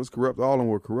 Nixon was corrupt, all of them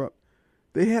were corrupt.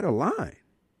 They had a line.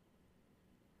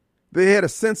 They had a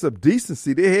sense of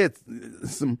decency. They had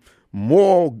some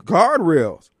moral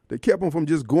guardrails that kept them from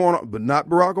just going up, but not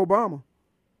Barack Obama.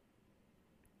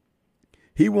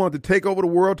 He wanted to take over the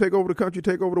world, take over the country,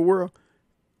 take over the world.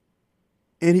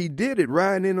 And he did it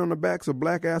riding in on the backs of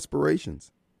black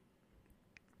aspirations.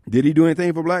 Did he do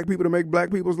anything for black people to make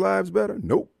black people's lives better?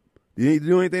 Nope. Did he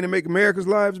do anything to make America's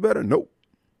lives better? Nope.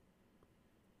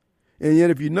 And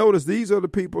yet, if you notice, these are the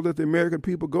people that the American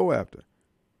people go after.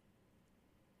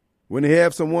 When they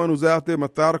have someone who's out there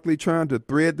methodically trying to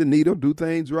thread the needle, do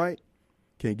things right,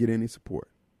 can't get any support.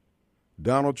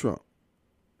 Donald Trump.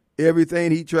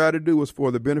 Everything he tried to do was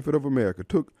for the benefit of America.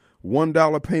 Took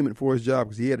 $1 payment for his job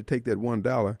because he had to take that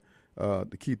 $1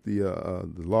 to keep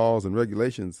the laws and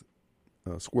regulations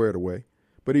squared away.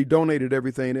 But he donated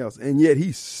everything else. And yet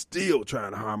he's still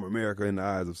trying to harm America in the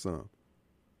eyes of some.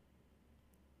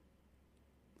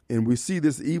 And we see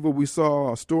this evil. We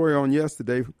saw a story on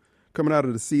yesterday coming out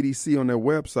of the CDC on their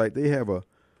website. They have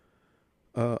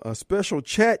a special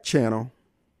chat channel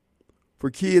for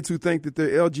kids who think that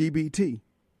they're LGBT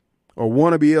or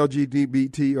want to be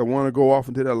LGBT or want to go off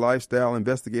into their lifestyle,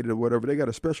 investigate it or whatever. They got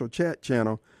a special chat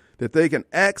channel that they can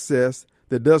access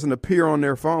that doesn't appear on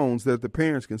their phones that the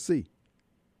parents can see.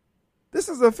 This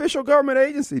is an official government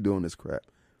agency doing this crap.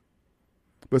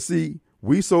 But see,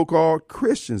 we so-called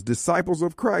Christians, disciples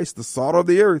of Christ, the salt of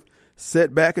the earth,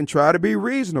 sit back and try to be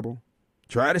reasonable,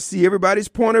 try to see everybody's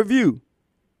point of view.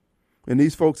 And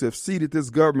these folks have seeded this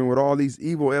government with all these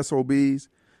evil SOBs.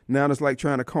 Now it's like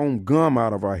trying to comb gum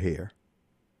out of our hair.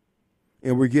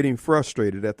 And we're getting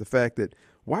frustrated at the fact that,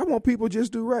 why won't people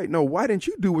just do right? No, why didn't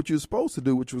you do what you're supposed to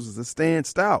do, which was to stand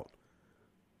stout?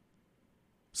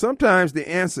 Sometimes the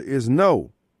answer is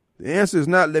no. The answer is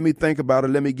not, let me think about it,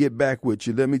 let me get back with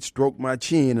you, let me stroke my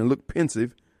chin and look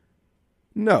pensive.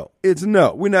 No, it's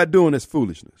no. We're not doing this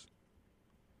foolishness.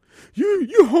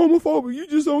 You're homophobic, you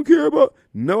just don't care about.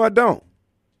 No, I don't.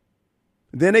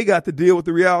 Then they got to deal with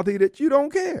the reality that you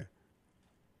don't care.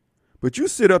 But you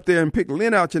sit up there and pick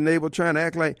lint out your navel trying to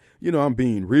act like, I'm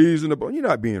being reasonable. You're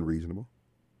not being reasonable.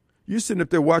 You're sitting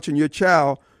up there watching your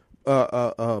child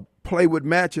play with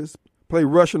matches, play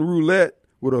Russian roulette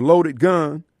with a loaded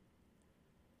gun.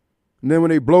 And then when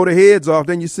they blow their heads off,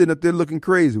 then you're sitting up there looking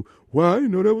crazy. Well, I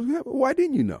didn't know that was happening. Why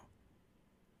didn't you know?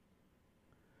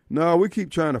 No, we keep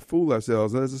trying to fool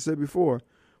ourselves. As I said before,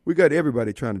 we got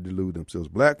everybody trying to delude themselves.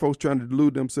 Black folks trying to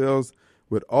delude themselves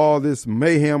with all this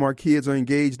mayhem our kids are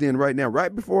engaged in right now,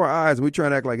 right before our eyes. And we trying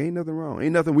to act like ain't nothing wrong.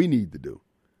 Ain't nothing we need to do.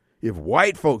 If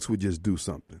white folks would just do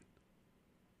something.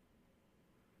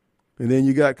 And then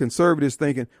you got conservatives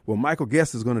thinking, well, Michael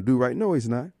Guest is going to do right. No, he's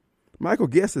not. Michael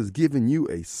Guest is giving you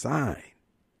a sign.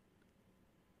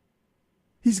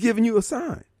 He's giving you a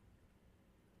sign.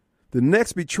 The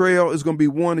next betrayal is going to be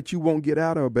one that you won't get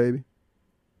out of, baby.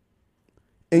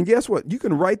 And guess what? You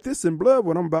can write this in blood,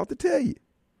 what I'm about to tell you.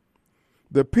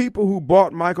 The people who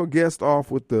bought Michael Guest off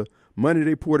with the money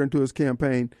they poured into his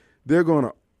campaign, they're going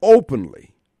to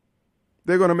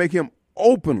make him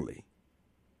openly.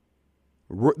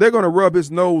 They're going to rub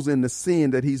his nose in the sin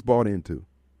that he's bought into.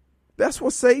 That's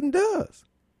what Satan does.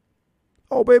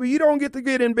 Oh, baby, you don't get to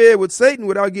get in bed with Satan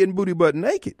without getting booty butt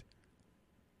naked.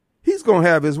 He's going to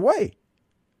have his way.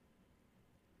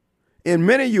 And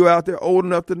many of you out there old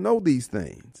enough to know these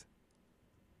things.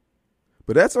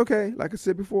 But that's okay. Like I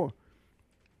said before,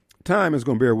 time is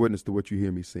going to bear witness to what you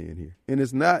hear me saying here. And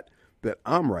it's not that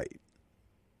I'm right.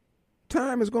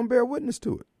 Time is going to bear witness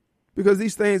to it. Because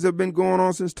these things have been going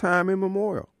on since time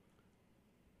immemorial.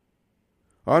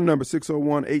 Our number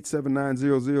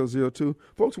 601-879-0002.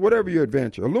 Folks, whatever your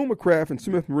adventure, Alumacraft and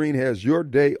Smith Marine has your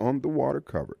day on the water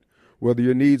covered. Whether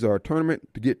your needs are to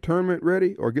get tournament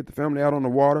ready or get the family out on the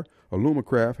water,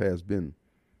 Alumacraft has been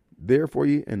there for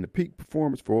you in the peak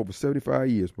performance for over 75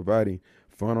 years, providing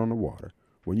fun on the water.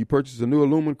 When you purchase a new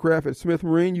Alumacraft at Smith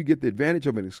Marine, you get the advantage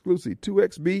of an exclusive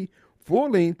 2XB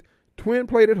full-length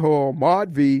twin-plated hull Mod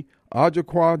V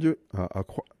aquadynamic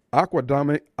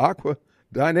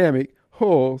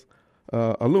hulls,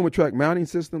 Alumatrack mounting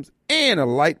systems, and a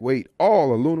lightweight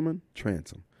all-aluminum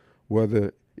transom.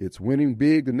 Whether it's winning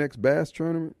big the next bass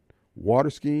tournament, water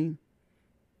skiing,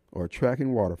 or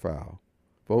tracking waterfowl,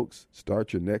 folks,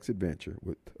 start your next adventure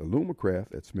with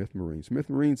Alumacraft at Smith Marine.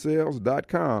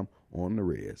 SmithMarineSales.com on the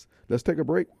res. Let's take a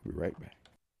break. We'll be right back.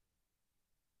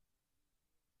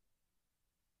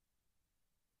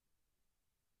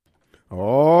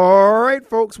 All right,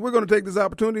 folks, we're going to take this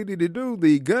opportunity to do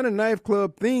the Gun and Knife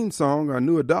Club theme song, our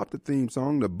new adopted theme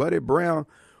song, the Buddy Brown,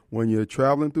 When You're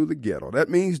Traveling Through the Ghetto. That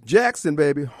means Jackson,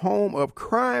 baby, home of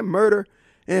crime, murder,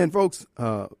 and, folks,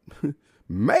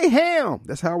 mayhem.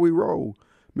 That's how we roll.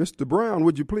 Mr. Brown,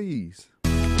 would you please?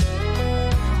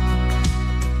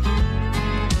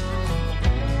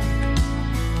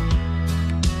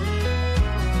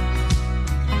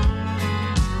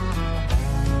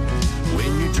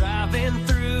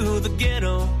 Through the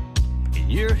ghetto in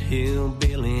your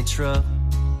hillbilly truck,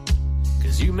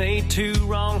 'cause you made 2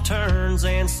 wrong turns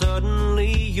and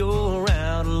suddenly you're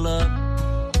out of luck.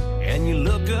 And you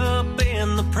look up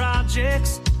in the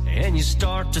projects and you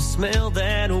start to smell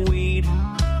that weed.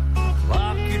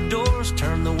 Lock your doors,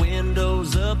 turn the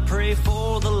windows up, pray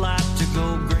for the light to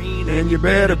go green. And you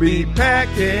better be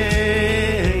packing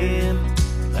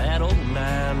that old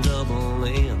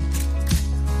 9-double-M,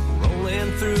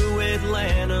 rolling through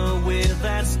Atlanta with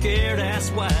that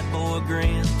scared-ass white boy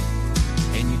grin.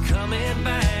 And you're coming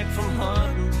back from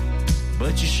hunting,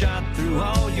 but you shot through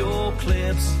all your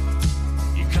clips.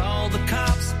 You call the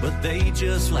cops, but they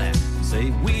just laugh,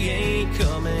 say we ain't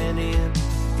coming in.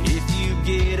 If you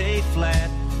get a flat,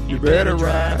 you better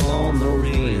drive on the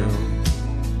rim.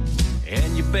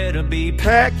 And you better be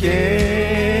packing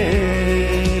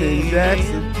in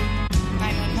Jackson.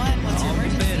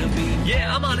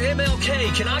 Yeah, I'm on MLK.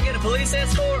 Can I get a police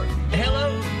escort?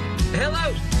 Hello?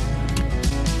 Hello?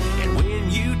 And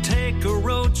when you take a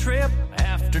road trip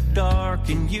after dark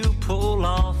and you pull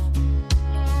off,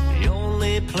 the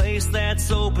only place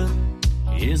that's open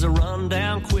is a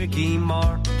rundown quickie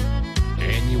mart.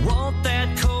 And you want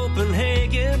that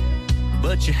Copenhagen,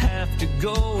 but you have to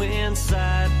go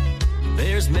inside.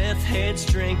 There's meth heads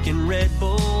drinking Red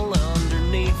Bull underneath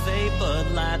underneath a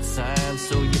Bud Light sign,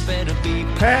 so you better be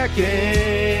packing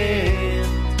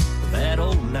that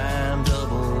old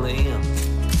 9-double-M.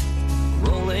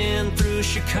 Rolling through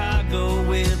Chicago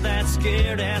with that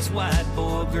scared-ass white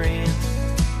boy grin.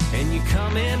 And you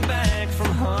coming back from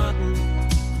hunting,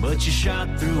 but you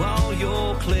shot through all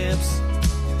your clips.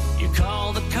 You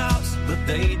call the cops, but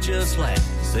they just laughed,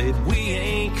 said we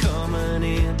ain't coming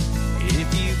in.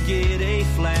 If you get a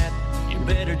flat, you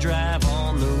better drive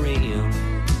on the rim.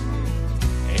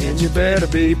 And you better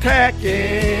be packing.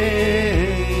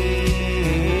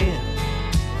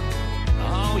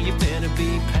 Oh, you better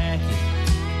be packing.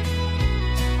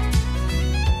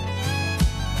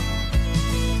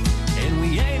 And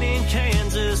we ain't in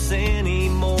Kansas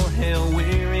anymore. Hell,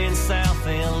 we're in South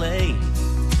L.A.,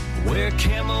 where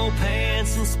camo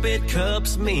pants and spit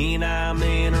cups mean I'm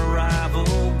in a rival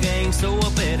gang. So I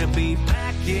better be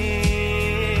packing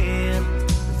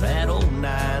that old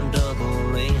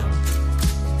 9-double-M.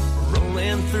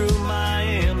 Rolling through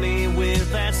Miami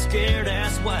with that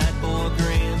scared-ass white boy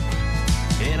grin.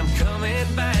 And I'm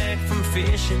coming back from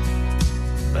fishing,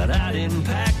 but I didn't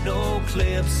pack no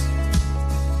clips.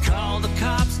 Called the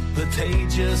cops, but they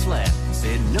just laughed and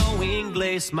said, no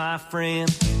English, my friend.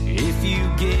 If you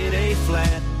get a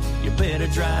flat, you better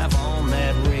drive on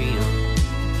that rim.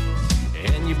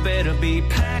 And you better be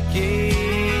packing.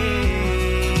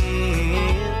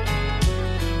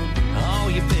 Oh,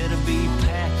 you better be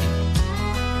packing.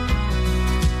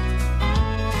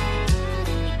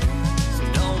 So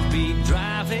don't be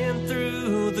driving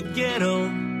through the ghetto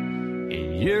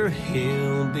in your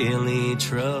hillbilly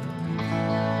truck.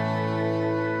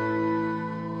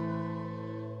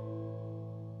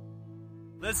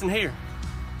 Listen here,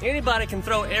 anybody can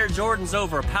throw Air Jordans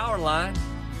over a power line.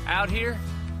 Out here,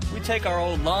 we take our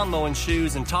old lawn mowing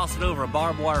shoes and toss it over a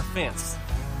barbed wire fence.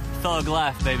 Thug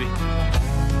life, baby.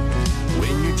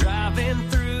 When you're driving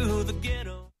through the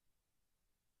ghetto.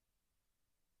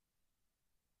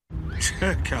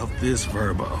 Check out this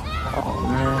Verbo. Oh,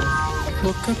 man.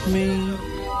 Look at me.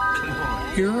 Come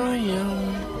on. Here I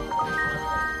am.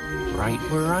 Right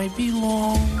where I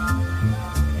belong.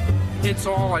 It's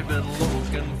all I've been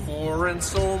looking for and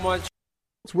so much.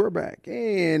 We're back,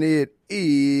 and it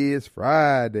is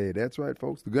Friday. That's right,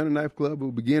 folks. The Gun and Knife Club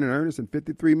will begin in earnest in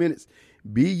 53 minutes.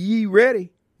 Be ye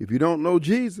ready. If you don't know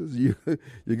Jesus, you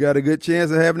got a good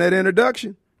chance of having that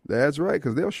introduction. That's right,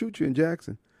 because they'll shoot you in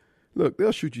Jackson. Look,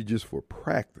 they'll shoot you just for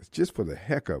practice, just for the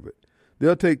heck of it.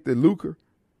 They'll take the lucre,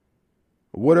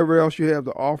 or whatever else you have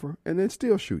to offer, and then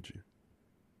still shoot you.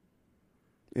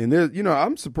 And there's,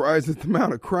 I'm surprised at the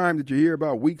amount of crime that you hear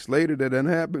about weeks later that doesn't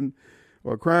happen,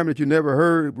 or crime that you never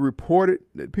heard reported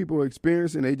that people are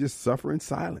experiencing. They just suffer in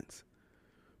silence.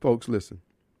 Folks, listen.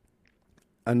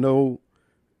 I know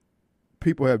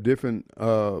people have different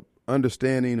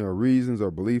understanding or reasons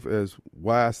or belief as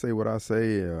why I say what I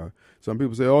say. Some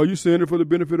people say, oh, you saying it for the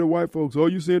benefit of white folks. Oh,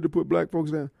 you saying it to put black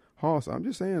folks down. Hoss, I'm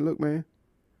just saying, look, man,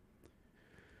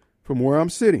 from where I'm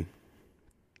sitting,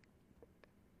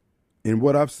 in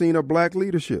what I've seen of black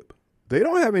leadership, they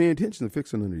don't have any intention of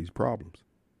fixing any of these problems.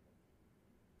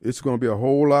 It's going to be a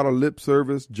whole lot of lip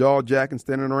service, jaw jacking,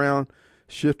 standing around,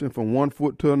 shifting from one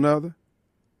foot to another,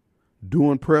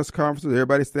 doing press conferences,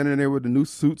 everybody standing there with the new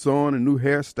suits on and new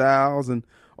hairstyles and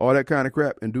all that kind of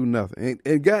crap, and do nothing.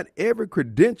 And got every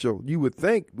credential you would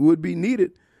think would be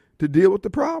needed to deal with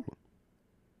the problem.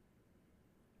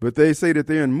 But they say that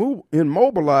they're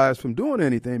immobilized from doing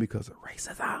anything because of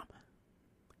racism.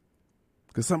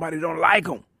 Because somebody don't like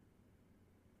them.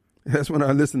 That's when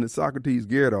I listen to Socrates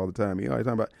Garrett all the time. He always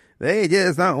talking about, they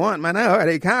just don't want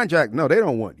minority contract. No, they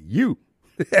don't want you.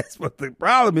 That's what the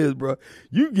problem is, bro.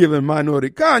 You giving minority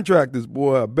contractors,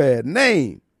 boy, a bad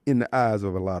name in the eyes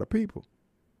of a lot of people.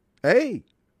 Hey,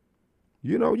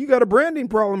 you got a branding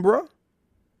problem, bro.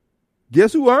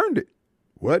 Guess who earned it?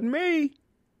 Wasn't me.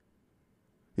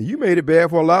 And you made it bad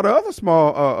for a lot of other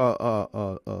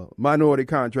small minority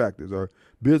contractors or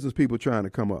business people trying to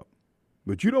come up.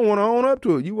 But you don't want to own up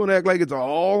to it. You want to act like it's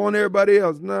all on everybody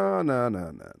else. No.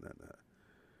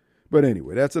 But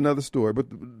anyway, that's another story. But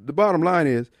the bottom line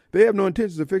is they have no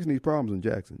intentions of fixing these problems in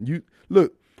Jackson. You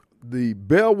look, the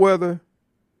bellwether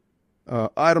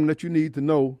item that you need to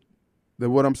know that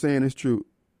what I'm saying is true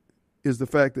is the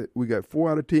fact that we got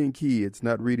 4 out of 10 kids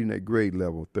not reading at grade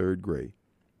level, 3rd grade.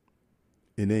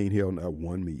 And they ain't held not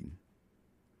one meeting.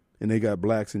 And they got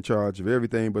blacks in charge of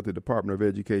everything but the Department of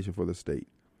Education for the state.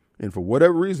 And for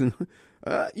whatever reason,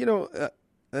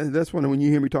 that's when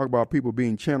you hear me talk about people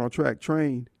being channel track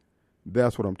trained,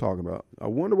 that's what I'm talking about. I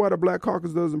wonder why the Black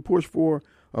Caucus doesn't push for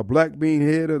a black being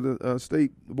head of the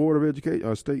state board of education,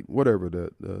 or state whatever,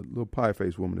 the little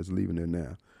pie-faced woman that's leaving there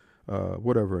now,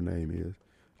 whatever her name is.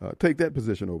 Take that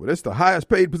position over. That's the highest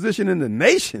paid position in the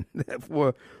nation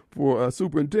for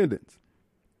superintendents.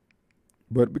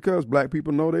 But because black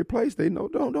people know their place, they know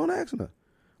don't ask them.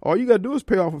 All you got to do is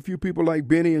pay off a few people like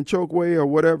Benny and Chokwe or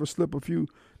whatever, slip a few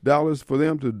dollars for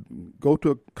them to go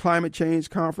to a climate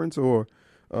change conference, or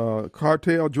drug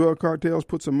cartels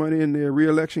put some money in their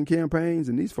reelection campaigns,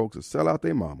 and these folks will sell out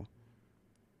their mama.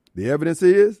 The evidence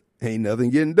is ain't nothing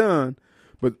getting done.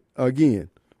 But again,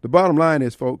 the bottom line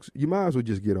is, folks, you might as well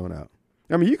just get on out.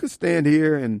 I mean, you can stand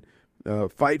here and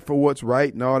fight for what's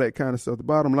right and all that kind of stuff. The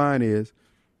bottom line is,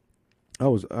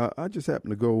 I just happened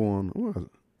to go on, what was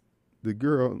it? The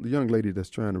young lady that's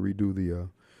trying to redo the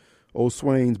old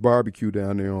Swain's barbecue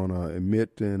down there on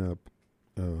Emmett and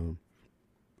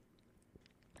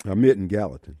Emmett and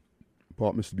Gallatin.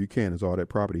 Bought Mr. Buchanan's all that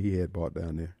property he had bought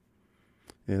down there.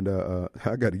 And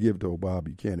I got to give it to old Bob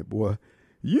Buchanan. Boy,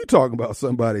 you talking about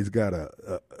somebody's got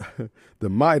the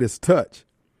Midas touch.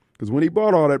 Because when he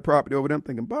bought all that property over there, I'm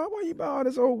thinking, Bob, why you buy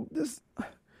all this?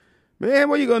 Man,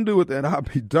 what are you going to do with that? I'll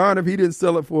be darned if he didn't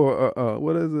sell it for,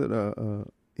 what is it?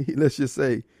 Let's just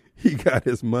say he got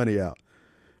his money out.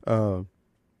 And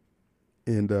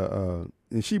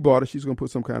she bought it. She's going to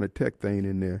put some kind of tech thing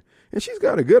in there. And she's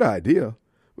got a good idea.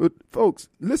 But folks,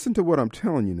 listen to what I'm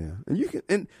telling you now.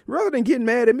 And rather than getting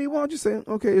mad at me, why don't you say,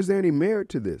 okay, is there any merit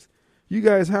to this? You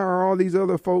guys hire all these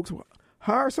other folks.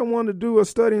 Hire someone to do a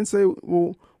study and say,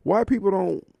 well, why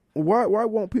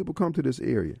won't people come to this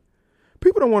area?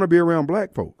 People don't want to be around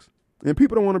black folks. And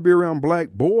people don't want to be around black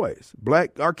boys,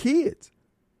 our kids.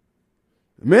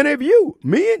 Many of you,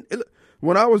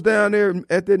 when I was down there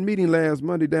at that meeting last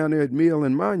Monday down there at Mill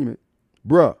and Monument,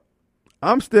 bruh,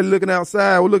 I'm still looking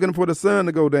outside. We're looking for the sun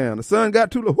to go down. The sun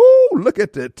got too low. Whoo, look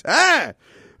at the time.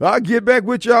 I'll get back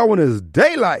with y'all when it's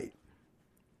daylight.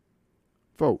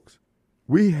 Folks,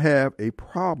 we have a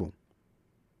problem.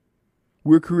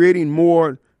 We're creating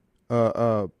more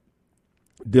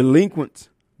delinquents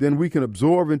than we can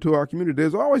absorb into our community.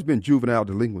 There's always been juvenile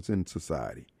delinquents in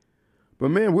society. But,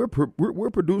 man, we're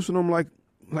producing them like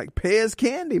Pez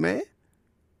candy, man.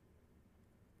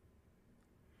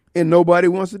 And nobody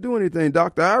wants to do anything.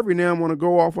 Dr. Ivory now want to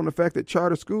go off on the fact that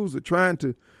charter schools are trying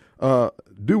to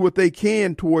do what they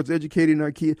can towards educating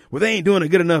our kids. Well, they ain't doing a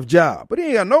good enough job. But he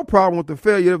ain't got no problem with the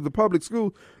failure of the public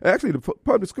schools. Actually, the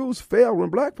public schools failed when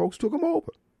black folks took them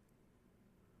over.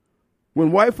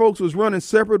 When white folks was running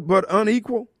separate but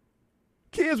unequal,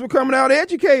 kids were coming out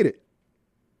educated.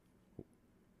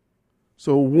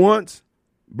 So once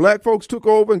black folks took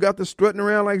over and got to strutting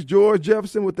around like George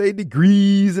Jefferson with their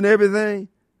degrees and everything,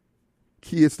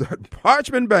 kids started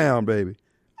Parchman bound, baby.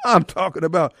 I'm talking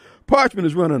about Parchman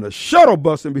is running a shuttle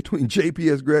bus in between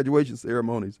JPS graduation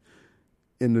ceremonies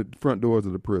in the front doors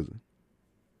of the prison.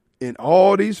 And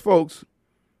all these folks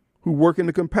who work in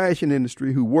the compassion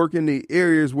industry, who work in the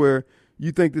areas where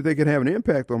you think that they could have an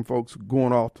impact on folks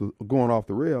going off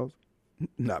the rails,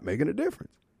 not making a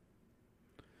difference.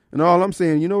 And all I'm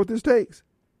saying, you know what this takes?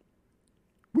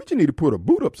 We just need to put a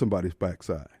boot up somebody's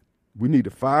backside. We need to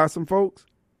fire some folks.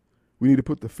 We need to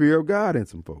put the fear of God in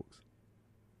some folks.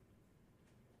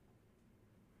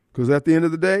 Because at the end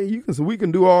of the day, we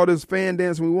can do all this fan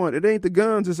dancing we want. It ain't the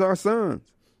guns, it's our sons.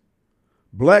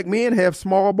 Black men have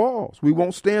small balls. We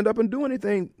won't stand up and do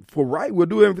anything for right. We'll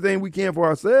do everything we can for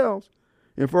ourselves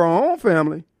and for our own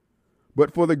family.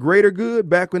 But for the greater good,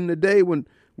 back in the day when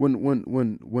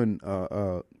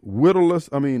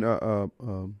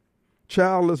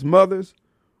childless mothers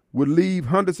would leave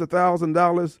hundreds of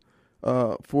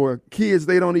 $1,000s for kids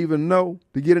they don't even know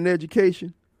to get an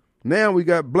education. Now we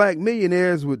got black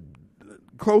millionaires with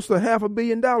close to $500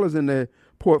 million in their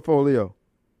portfolio.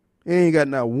 They ain't got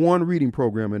not one reading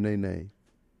program in their name.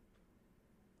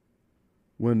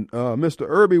 When Mr.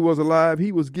 Irby was alive,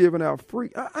 he was giving out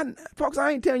free. Folks,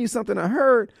 I ain't telling you something I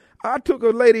heard. I took a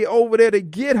lady over there to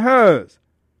get hers,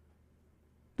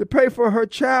 to pay for her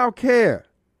child care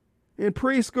in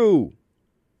preschool.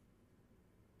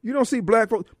 You don't see black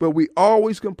folks, but we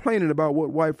always complaining about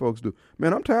what white folks do.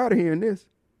 Man, I'm tired of hearing this.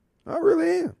 I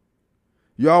really am.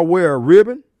 Y'all wear a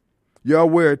ribbon. Y'all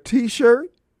wear a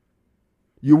T-shirt.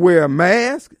 You wear a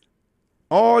mask.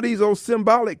 All these old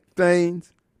symbolic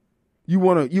things. You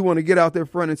want to get out there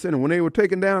front and center. When they were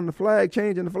taking down the flag,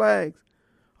 changing the flags,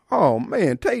 oh,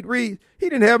 man, Tate Reed, he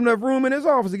didn't have enough room in his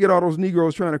office to get all those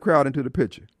Negroes trying to crowd into the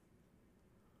picture.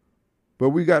 But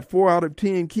we got 4 out of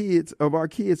 10 kids of our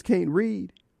kids can't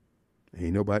read.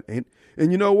 Ain't nobody.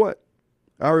 And you know what?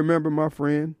 I remember my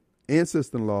friend and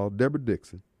sister-in-law, Deborah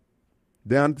Dixon,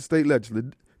 down at the state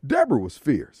legislature. Deborah was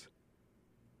fierce.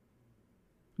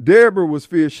 Deborah was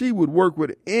fierce. She would work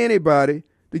with anybody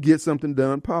to get something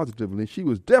done positively. And she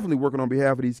was definitely working on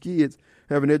behalf of these kids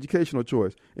having an educational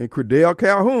choice. And Credell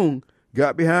Calhoun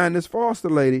got behind this Foster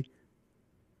lady.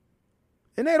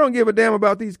 And they don't give a damn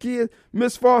about these kids.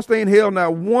 Miss Foster ain't held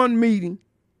not one meeting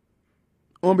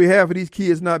on behalf of these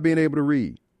kids not being able to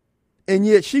read. And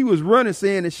yet she was running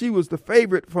saying that she was the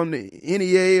favorite from the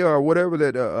NEA or whatever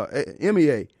that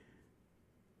MEA.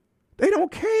 They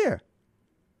don't care.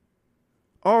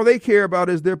 All they care about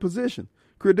is their position.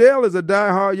 Credell is a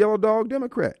diehard yellow dog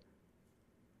Democrat.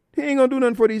 He ain't going to do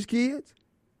nothing for these kids.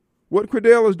 What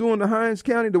Credell is doing to Hinds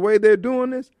County, the way they're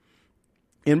doing this.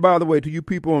 And by the way, to you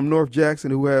people in North Jackson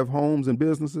who have homes and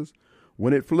businesses,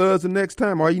 when it floods the next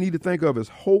time, all you need to think of is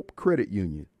Hope Credit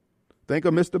Union. Think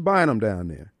of Mr. Bynum down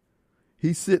there.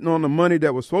 He's sitting on the money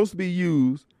that was supposed to be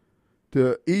used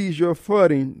to ease your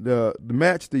flooding, to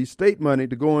match the state money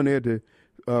to go in there to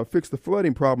fix the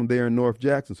flooding problem there in North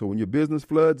Jackson. So when your business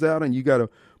floods out and you got to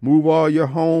move all your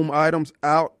home items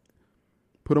out,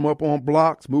 put them up on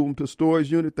blocks, move them to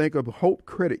storage unit, think of Hope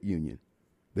Credit Union.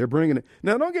 They're bringing it.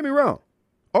 Now, don't get me wrong.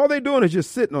 All they're doing is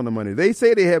just sitting on the money. They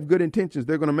say they have good intentions.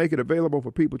 They're going to make it available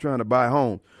for people trying to buy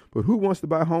homes. But who wants to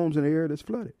buy homes in an area that's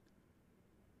flooded?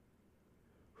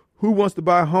 Who wants to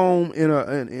buy a home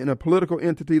in a political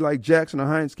entity like Jackson or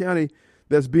Hinds County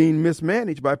that's being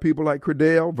mismanaged by people like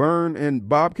Credell, Vern, and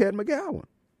Bobcat McGowan?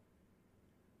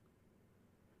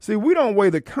 See, we don't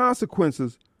weigh the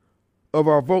consequences of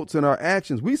our votes and our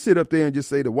actions. We sit up there and just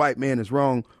say the white man is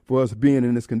wrong for us being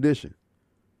in this condition.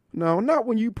 No, not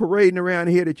when you parading around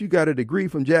here that you got a degree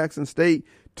from Jackson State,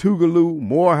 Tougaloo,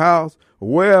 Morehouse, or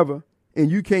wherever, and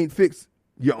you can't fix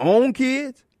your own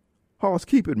kids. Hoss,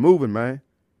 keep it moving, man.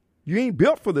 You ain't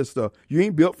built for this stuff. You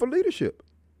ain't built for leadership.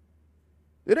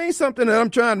 It ain't something that I'm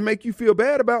trying to make you feel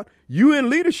bad about. You in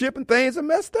leadership and things are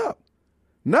messed up.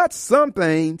 Not some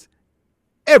things,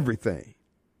 everything.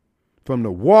 From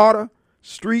the water,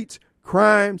 streets,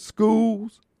 crime,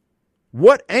 schools.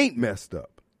 What ain't messed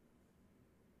up?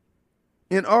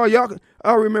 And all y'all,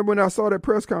 I remember when I saw that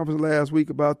press conference last week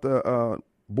about the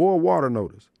boil water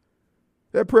notice.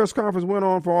 That press conference went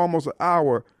on for almost an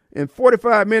hour, and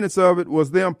 45 minutes of it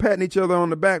was them patting each other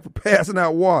on the back for passing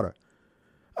out water.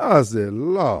 I said,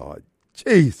 Lord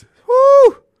Jesus,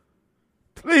 whoo,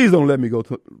 please don't let me go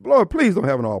to, Lord, please don't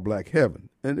have an all-black heaven.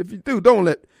 And if you do,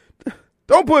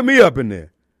 don't put me up in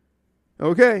there,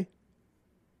 okay?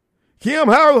 Kim,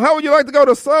 how would you like to go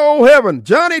to soul heaven?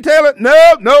 Johnny Taylor?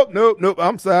 Nope.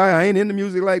 I'm sorry. I ain't into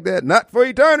music like that. Not for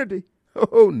eternity.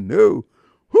 Oh, no.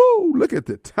 Whoo, look at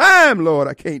the time, Lord.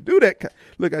 I can't do that.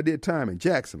 Look, I did time in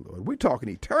Jackson, Lord. We're talking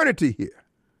eternity here.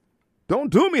 Don't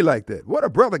do me like that. What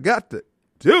a brother got to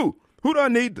do. Who do I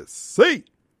need to see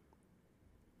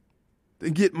to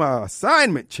get my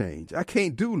assignment changed? I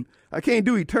can't do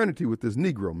eternity with this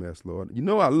Negro mess, Lord. You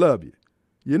know I love you.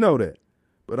 You know that.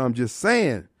 But I'm just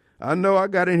saying, I know I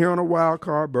got in here on a wild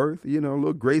card berth, a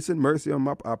little grace and mercy on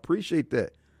I appreciate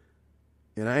that.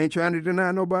 And I ain't trying to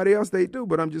deny nobody else they do,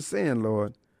 but I'm just saying,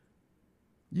 Lord,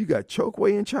 you got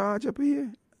Chokeway in charge up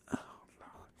here? Oh,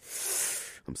 Lord.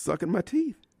 I'm sucking my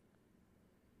teeth.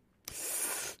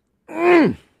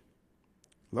 Lord.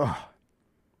 Boy,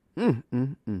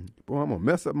 I'm going to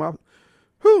mess up my,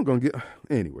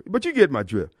 anyway. But you get my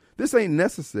drift. This ain't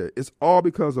necessary. It's all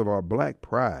because of our black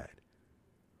pride.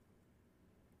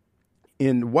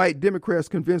 And white Democrats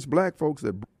convinced black folks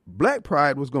that black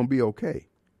pride was going to be okay.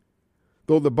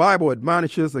 Though the Bible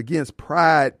admonishes against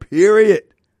pride, period.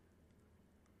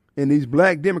 And these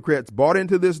black Democrats bought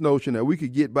into this notion that we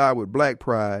could get by with black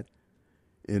pride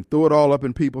and throw it all up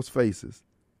in people's faces.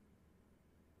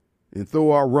 And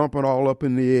throw our rumping all up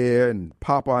in the air and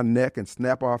pop our neck and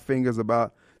snap our fingers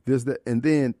about this, that, and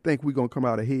then think we're going to come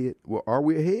out ahead. Well, are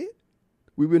we ahead?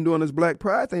 We've been doing this black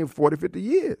pride thing for 40, 50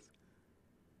 years.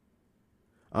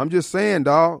 I'm just saying,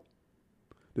 dog.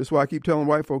 This is why I keep telling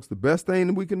white folks the best thing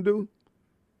that we can do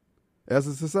as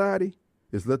a society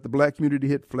is let the black community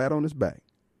hit flat on its back.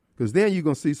 Because then you're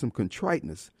going to see some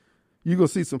contriteness. You're going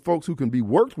to see some folks who can be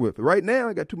worked with. Right now,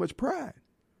 I got too much pride.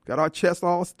 Got our chests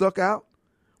all stuck out.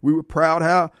 We were proud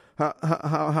how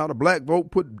the black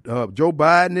vote put Joe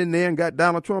Biden in there and got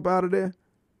Donald Trump out of there.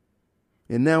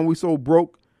 And now we so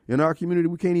broke in our community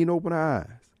we can't even open our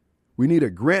eyes. We need a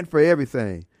grant for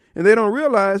everything. And they don't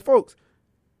realize, folks,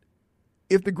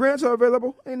 if the grants are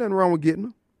available, ain't nothing wrong with getting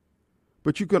them.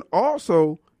 But you can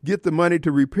also get the money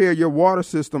to repair your water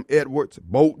system, Edwards,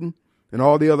 Bolton, and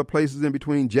all the other places in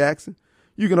between Jackson.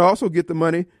 You can also get the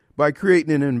money by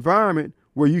creating an environment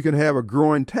where you can have a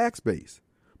growing tax base.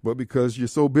 But because you're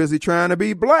so busy trying to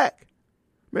be black,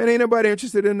 Man, ain't nobody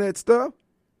interested in that stuff.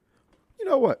 You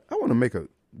know what? I want to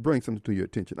bring something to your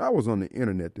attention. I was on the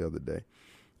internet the other day,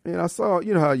 and I saw,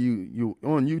 you know how you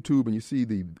on YouTube and you see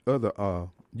the other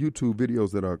YouTube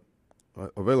videos that are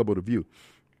available to view.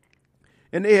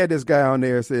 And they had this guy on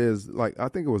there says, like, I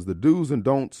think it was the do's and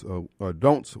don'ts,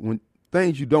 when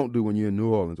things you don't do when you're in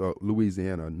New Orleans or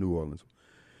Louisiana or New Orleans.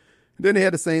 Then they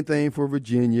had the same thing for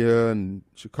Virginia and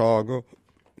Chicago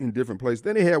and different places.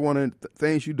 Then they had one of the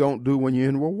things you don't do when you're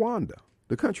in Rwanda,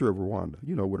 the country of Rwanda,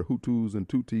 you know, where the Hutus and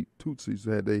Tutsis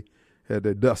had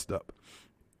their dust up.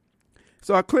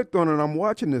 So I clicked on it, and I'm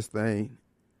watching this thing,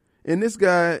 and this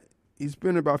guy, he's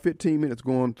spent about 15 minutes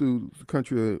going through the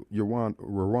country of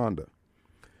Rwanda.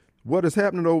 What is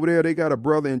happening over there, they got a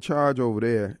brother in charge over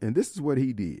there, and this is what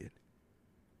he did.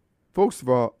 First of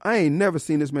all, I ain't never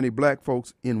seen this many black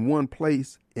folks in one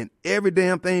place and every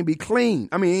damn thing be clean.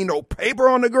 I mean, ain't no paper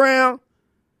on the ground,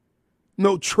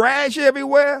 no trash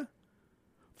everywhere.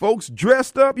 Folks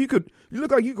dressed up. You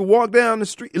look like you could walk down the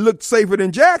street. It looked safer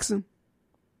than Jackson.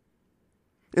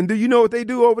 And do you know what they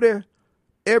do over there?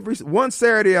 One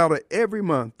Saturday out of every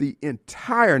month, the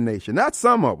entire nation, not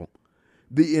some of them,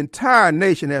 the entire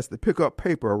nation has to pick up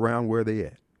paper around where they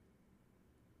at.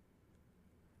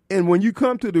 And when you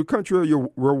come to the country of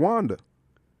Rwanda,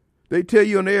 they tell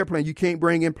you on the airplane you can't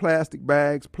bring in plastic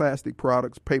bags, plastic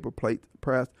products, paper plates,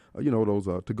 those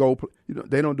to-go.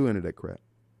 They don't do any of that crap.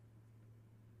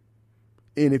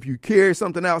 And if you carry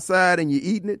something outside and you're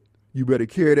eating it, you better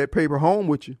carry that paper home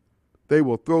with you. They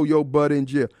will throw your butt in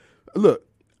jail. Look,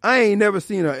 I ain't never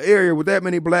seen an area with that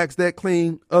many blacks that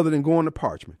clean other than going to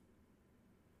Parchman.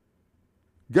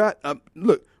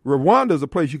 Look, Rwanda's a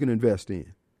place you can invest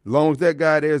in. As long as that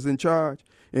guy there is in charge.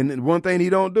 And one thing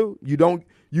he don't do, you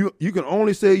can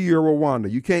only say you're a Rwanda.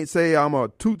 You can't say I'm a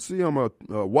Tutsi, I'm a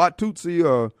Watutsi,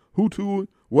 or Hutu,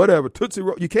 whatever,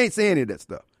 Tutsi. You can't say any of that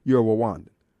stuff. You're a Rwandan.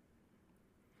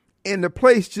 And the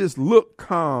place just looked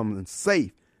calm and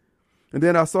safe. And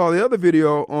then I saw the other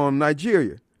video on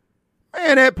Nigeria.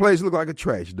 Man, that place looked like a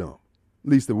trash dump,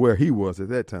 at least where he was at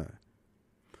that time.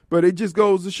 But it just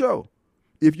goes to show,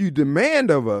 if you demand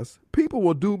of us, people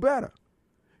will do better.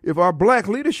 If our black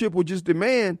leadership would just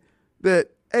demand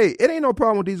that, hey, it ain't no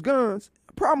problem with these guns.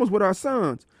 The problem is with our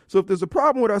sons. So if there's a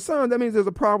problem with our sons, that means there's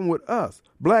a problem with us.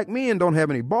 Black men don't have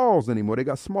any balls anymore. They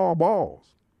got small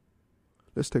balls.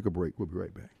 Let's take a break. We'll be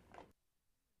right back.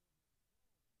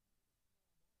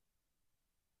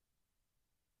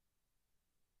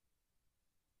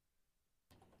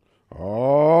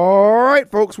 All right,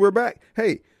 folks, we're back.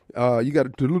 Hey, you got a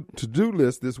to-do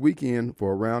list this weekend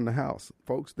for Around the House.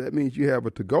 Folks, that means you have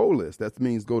a to-go list. That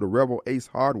means go to Rebel Ace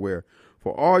Hardware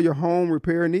for all your home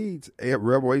repair needs.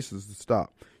 Rebel Ace is the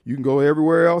stop. You can go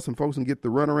everywhere else, and folks can get the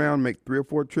runaround, make 3 or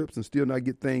 4 trips, and still not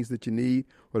get things that you need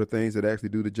or the things that actually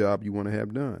do the job you want to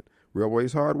have done. Rebel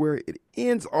Ace Hardware, it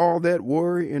ends all that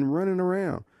worry and running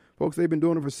around. Folks, they've been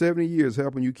doing it for 70 years,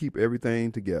 helping you keep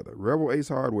everything together. Rebel Ace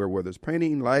Hardware, whether it's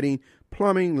painting, lighting,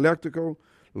 plumbing, electrical,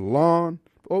 lawn,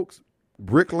 folks,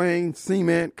 bricklaying,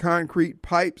 cement, concrete,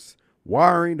 pipes,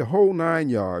 wiring, the whole 9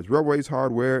 yards. Rebel Ace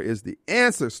Hardware is the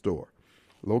answer store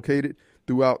located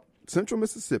throughout central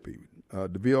Mississippi,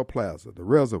 DeVille Plaza, the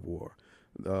Reservoir,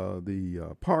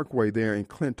 the Parkway there in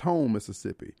Clinton,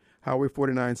 Mississippi, Highway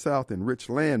 49 South in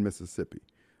Richland, Mississippi,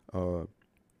 or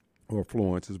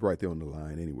Florence is right there on the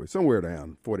line anyway, somewhere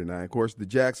down 49. Of course, the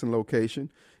Jackson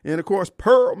location, and of course,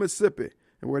 Pearl, Mississippi,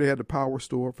 and where they had the power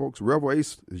store, folks. Rebel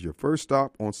Ace is your first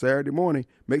stop on Saturday morning.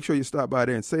 Make sure you stop by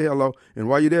there and say hello. And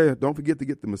while you're there, don't forget to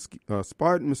get the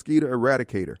Spartan Mosquito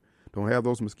Eradicator. Don't have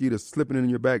those mosquitoes slipping in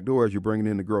your back door as you're bringing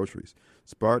in the groceries.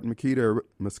 Spartan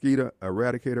Mosquito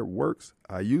Eradicator works.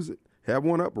 I use it. Have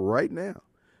one up right now.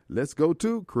 Let's go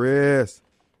to Chris.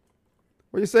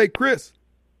 What do you say, Chris?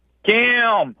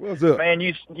 Kim, what's up? Man,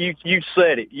 you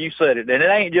said it. You said it. And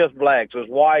it ain't just blacks. It's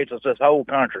whites. It's this whole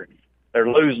country. They're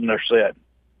losing their set.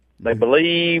 They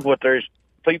believe what there's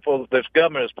people, this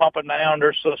government is pumping down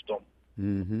their system.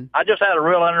 Mm-hmm. I just had a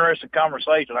real interesting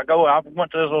conversation. I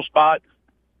went to this little spot,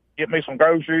 get me some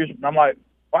groceries, and I'm like,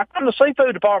 why come the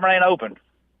seafood department ain't open?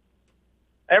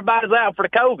 Everybody's out for the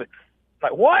COVID. I'm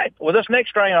like, what? Well, this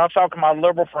next train, I was talking to my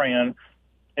liberal friend,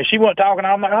 and she went talking.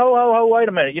 I'm like, ho, wait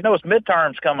a minute. You know, it's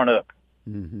midterms coming up.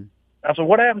 Mm-hmm. I said,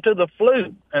 what happened to the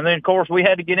flu? And then, of course, we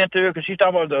had to get into it because she's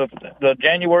talking about the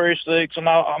January 6th and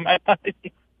all.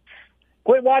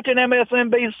 Quit watching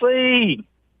MSNBC.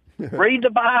 Read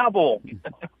the Bible.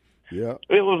 Yeah.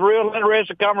 It was a real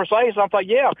interesting conversation. I thought,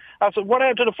 yeah. I said, what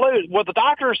happened to the flu? Well, the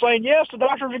doctors are saying, yes, the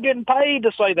doctors are getting paid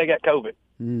to say they got COVID.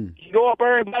 Mm. You go up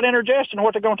there and got indigestion,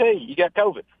 what they're going to tell you? You got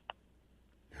COVID.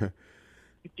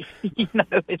 You know,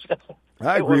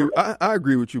 I agree. I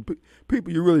agree with you.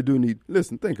 People, you really do need.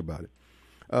 Listen, think about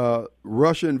it.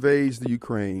 Russia invades the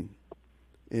Ukraine,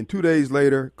 and 2 days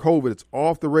later, COVID. It's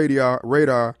off the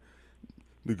radar.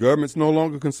 The government's no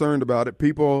longer concerned about it.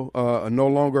 People are no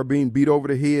longer being beat over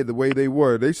the head the way they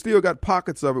were. They still got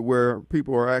pockets of it where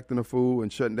people are acting a fool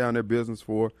and shutting down their business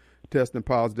for testing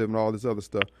positive and all this other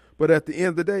stuff. But at the end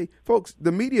of the day, folks,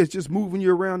 the media is just moving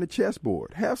you around the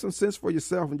chessboard. Have some sense for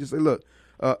yourself and just say, look,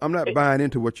 I'm not buying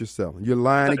into what you're selling. You're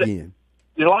lying again.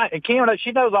 You're lying. And Kim,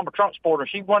 she knows I'm a Trump supporter.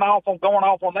 She went off on going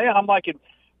off on that. I'm like,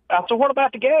 I said, what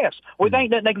about the gas? We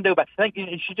think nothing they can do about it.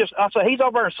 I said, he's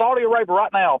over in Saudi Arabia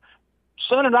right now,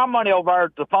 sending our money over there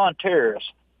to fund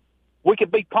terrorists. We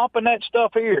could be pumping that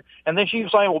stuff here. And then she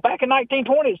was saying, well, back in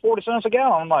 1920, it's 40 cents a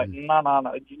gallon. I'm like,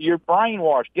 no. You're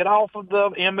brainwashed. Get off of the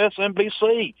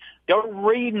MSNBC. Go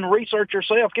read and research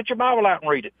yourself. Get your Bible out and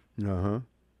read it. Uh-huh.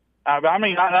 I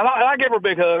mean, I give her a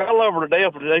big hug. I love her to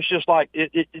death. But it's just like,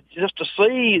 it just to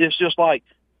see, it's just like,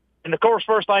 and of course,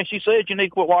 first thing she said, you need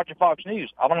to quit watching Fox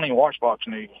News. I don't even watch Fox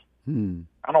News.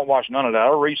 I don't watch none of that.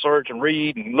 I research and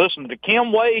read and listen to the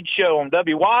Kim Wade Show on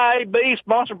WYAB,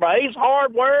 sponsored by Ace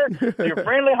Hardware, your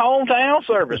friendly hometown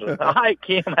services. All right,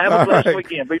 Kim, have a blessed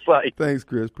weekend. Be safe. Thanks,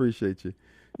 Chris. Appreciate you.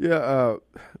 Yeah,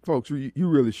 folks, you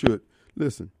really should.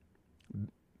 Listen,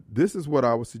 this is what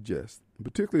I would suggest,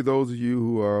 particularly those of you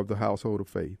who are of the household of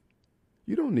faith.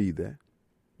 You don't need that.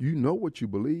 You know what you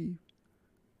believe.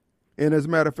 And as a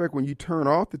matter of fact, when you turn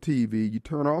off the TV, you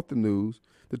turn off the news,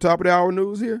 the top of the hour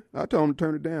news here, I tell them to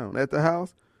turn it down. At the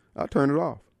house, I turn it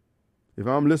off. If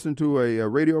I'm listening to a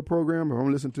radio program, if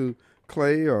I'm listening to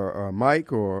Clay or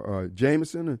Mike or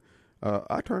Jameson,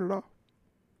 I turn it off.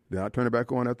 Then I turn it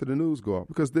back on after the news go off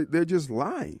because they're just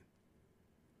lying.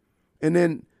 And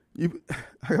then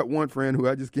I got one friend who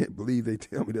I just can't believe they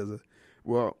tell me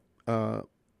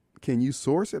can you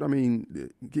source it? I mean,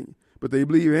 but they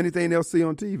believe anything they'll see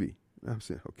on TV. I'm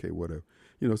saying, okay, whatever.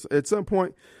 So at some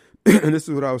point, and this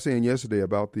is what I was saying yesterday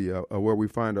about the where we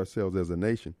find ourselves as a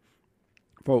nation.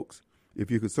 Folks,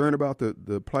 if you're concerned about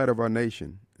the plight of our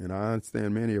nation, and I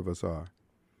understand many of us are,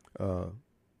 the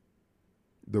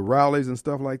rallies and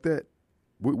stuff like that,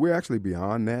 we're actually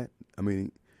beyond that. I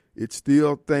mean, it's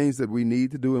still things that we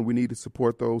need to do, and we need to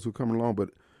support those who come along.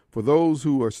 But for those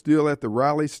who are still at the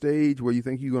rally stage where you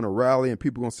think you're going to rally and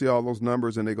people are going to see all those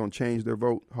numbers and they're going to change their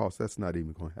vote, Hoss, that's not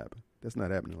even going to happen. That's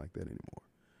not happening like that anymore.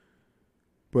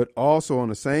 But also on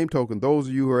the same token, those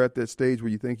of you who are at that stage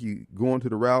where you think you going to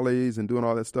the rallies and doing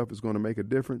all that stuff is going to make a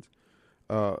difference,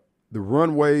 the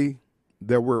runway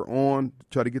that we're on to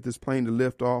try to get this plane to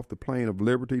lift off, the plane of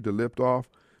liberty to lift off,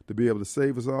 to be able to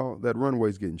save us all, that runway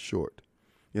is getting short.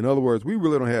 In other words, we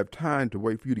really don't have time to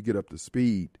wait for you to get up to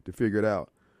speed to figure it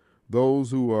out.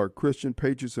 Those who are Christian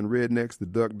patriots and rednecks, the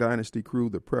Duck Dynasty crew,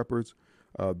 the preppers,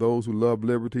 those who love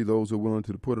liberty, those who are willing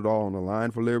to put it all on the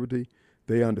line for liberty,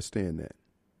 they understand that.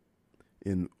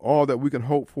 And all that we can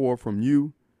hope for from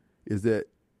you is that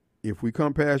if we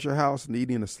come past your house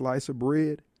needing a slice of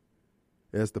bread,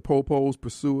 as the popos,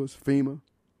 pursuers, FEMA,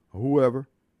 or whoever,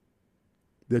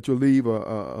 that you'll leave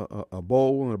a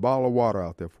bowl and a bottle of water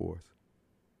out there for us.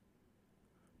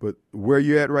 But where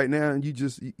you're at right now, you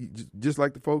just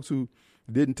like the folks who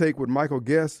didn't take what Michael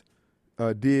Guest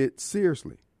did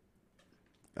seriously.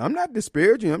 I'm not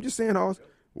disparaging. I'm just saying,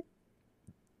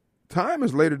 time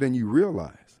is later than you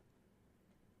realize.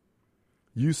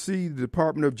 You see the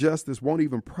Department of Justice won't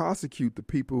even prosecute the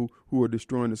people who are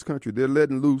destroying this country. They're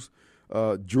letting loose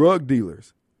drug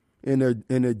dealers, and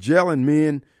they're jailing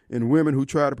men and women who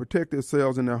try to protect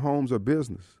themselves in their homes or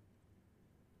business,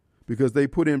 because they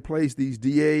put in place these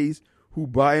DAs who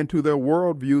buy into their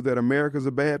worldview that America's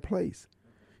a bad place.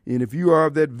 And if you are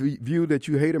of that view that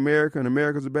you hate America and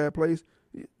America's a bad place,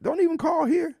 don't even call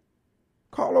here.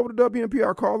 Call over to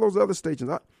WNPR. Call those other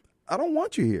stations. I don't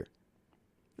want you here.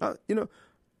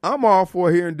 I'm all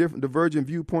for hearing different divergent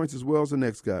viewpoints as well as the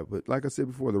next guy. But like I said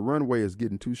before, the runway is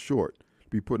getting too short to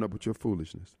be putting up with your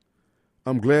foolishness.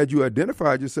 I'm glad you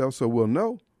identified yourself so we'll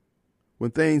know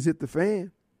when things hit the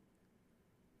fan.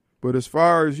 But as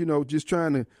far as, just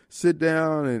trying to sit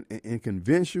down and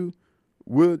convince you,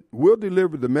 we'll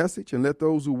deliver the message and let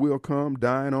those who will come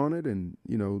dine on it and,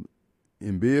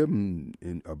 imbib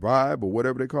and abide or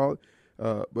whatever they call it.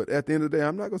 But at the end of the day,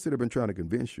 I'm not going to sit up and try to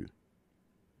convince you.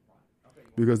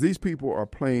 Because these people are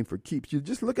playing for keeps. You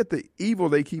just look at the evil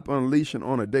they keep unleashing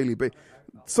on a daily basis.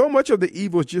 So much of the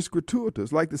evil is just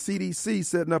gratuitous, like the CDC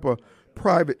setting up a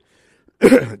private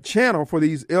channel for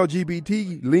these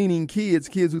LGBT-leaning kids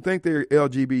who think they're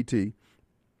LGBT,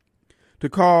 to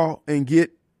call and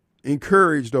get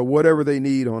encouraged or whatever they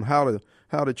need on how to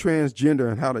transgender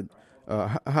and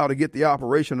how to get the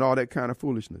operation and all that kind of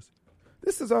foolishness.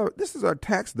 This is our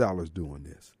tax dollars doing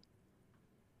this.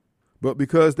 But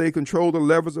because they control the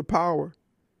levers of power,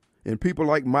 and people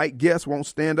like Mike Guest won't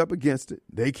stand up against it,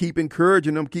 they keep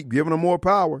encouraging them, keep giving them more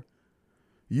power.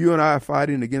 You and I are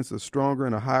fighting against a stronger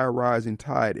and a higher rising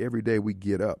tide every day we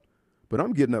get up. But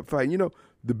I'm getting up fighting. You know,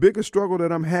 the biggest struggle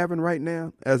that I'm having right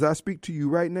now, as I speak to you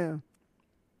right now,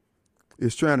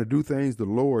 is trying to do things the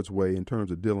Lord's way in terms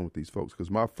of dealing with these folks.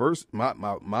 Because my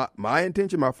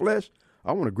intention, my flesh,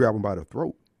 I want to grab them by the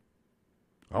throat.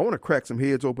 I want to crack some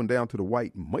heads open down to the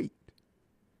white meat.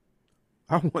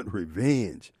 I want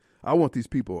revenge. I want these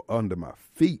people under my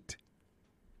feet.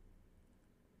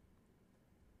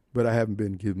 But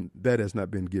that has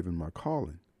not been given my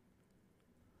calling.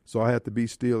 So I have to be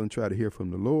still and try to hear from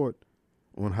the Lord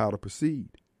on how to proceed.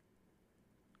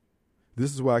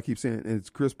 This is why I keep saying, and as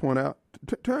Chris pointed out,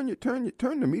 turn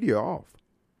the media off.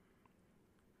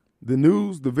 The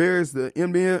news, the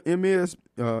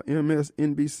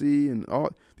MSNBC, and all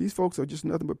these folks are just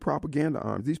nothing but propaganda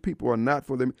arms. These people are not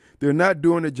for them. They're not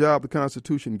doing the job the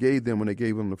Constitution gave them when they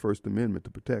gave them the First Amendment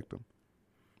to protect them.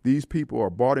 These people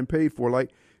are bought and paid for. Like,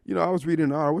 you know, I was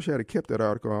reading, I wish I had kept that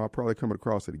article. I'll probably come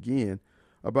across it again,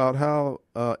 about how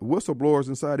whistleblowers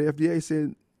inside the FDA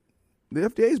said the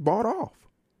FDA's bought off.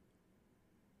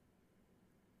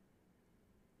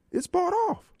 It's bought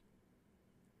off.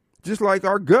 Just like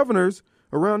our governors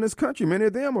around this country, many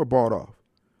of them are bought off.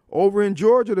 Over in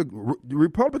Georgia, the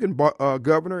Republican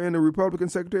governor and the Republican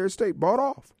Secretary of State bought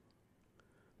off.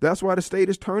 That's why the state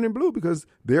is turning blue, because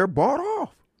they're bought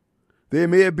off. They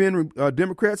may have been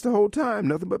Democrats the whole time,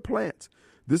 nothing but plants.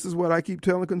 This is what I keep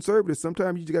telling conservatives.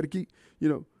 Sometimes you just got to keep,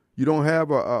 you don't have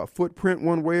a footprint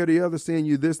one way or the other saying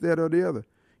you this, that, or the other.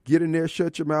 Get in there,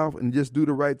 shut your mouth, and just do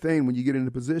the right thing when you get into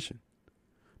position.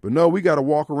 But no, we got to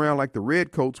walk around like the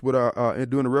redcoats with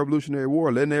during the Revolutionary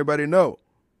War, letting everybody know,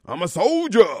 I'm a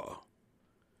soldier.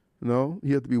 No,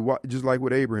 you have to be just like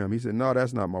with Abraham. He said, no,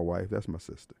 that's not my wife. That's my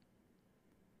sister.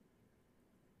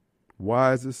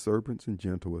 Wise as serpents and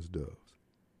gentle as doves.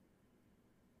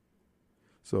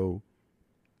 So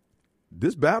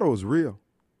this battle is real.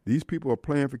 These people are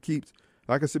playing for keeps.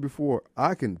 Like I said before,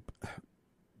 I can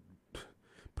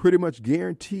pretty much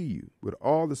guarantee you with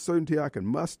all the certainty I can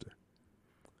muster,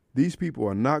 these people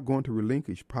are not going to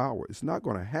relinquish power. It's not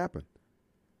going to happen.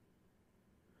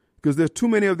 Because there's too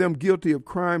many of them guilty of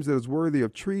crimes that is worthy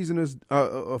of treasonous,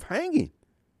 of hanging.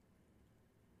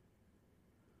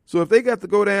 So if they got to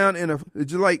go down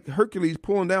just like Hercules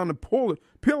pulling down the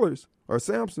pillars, or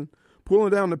Samson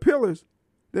pulling down the pillars,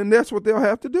 then that's what they'll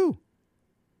have to do.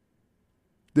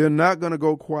 They're not going to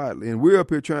go quietly. And we're up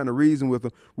here trying to reason with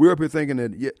them. We're up here thinking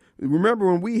that, remember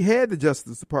when we had the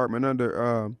Justice Department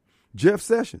under Jeff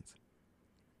Sessions,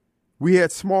 we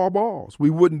had small balls. We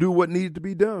wouldn't do what needed to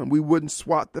be done. We wouldn't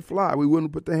swat the fly. We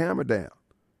wouldn't put the hammer down.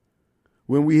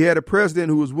 When we had a president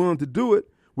who was willing to do it,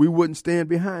 we wouldn't stand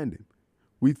behind him.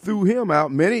 We threw him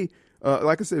out. Many,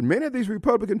 like I said, many of these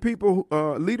Republican people,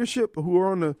 leadership who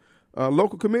are on the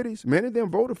local committees, many of them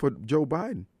voted for Joe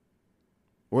Biden.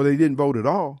 Or they didn't vote at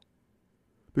all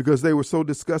because they were so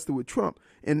disgusted with Trump.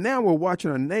 And now we're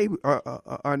watching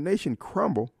our nation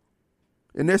crumble.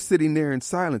 And they're sitting there in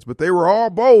silence. But they were all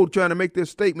bold trying to make their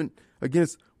statement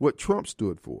against what Trump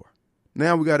stood for.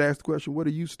 Now we got to ask the question, what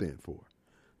do you stand for?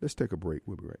 Let's take a break.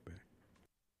 We'll be right back.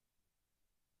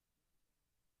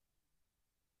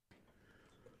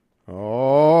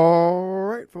 All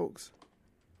right, folks.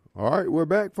 All right, we're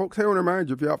back, folks. Hey, I want to remind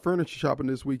you, if you're out furniture shopping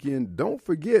this weekend, don't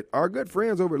forget our good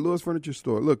friends over at Lewis Furniture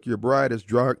Store. Look, your bride has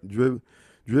driven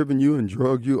you and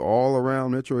drugged you all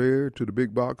around metro area to the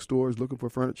big box stores looking for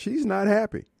furniture. She's not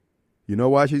happy. You know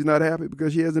why she's not happy?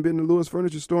 Because she hasn't been to Lewis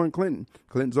Furniture Store in Clinton.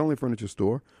 Clinton's only furniture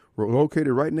store. We're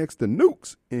located right next to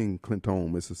Nukes in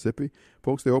Clinton, Mississippi.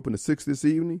 Folks, they open to 6 this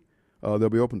evening. They'll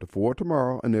be open to 4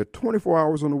 tomorrow, and they're 24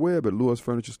 hours on the web at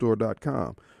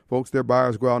lewisfurniturestore.com. Folks, their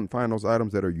buyers go out and find those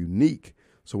items that are unique.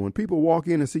 So when people walk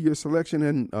in and see your selection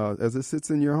and as it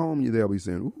sits in your home, they'll be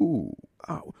saying, ooh,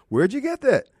 where'd you get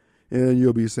that? And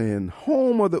you'll be saying,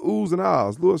 home of the oohs and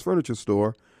ahs, Lewis Furniture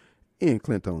Store in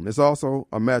Clinton. It's also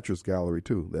a mattress gallery,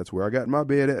 too. That's where I got my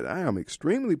bed at. I am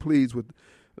extremely pleased with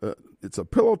it's a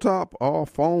pillow top, all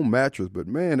foam mattress. But,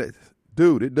 man,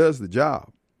 dude, it does the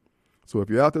job. So if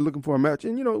you're out there looking for a mattress,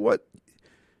 and you know what?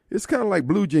 It's kind of like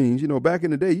blue jeans. You know, back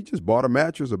in the day, you just bought a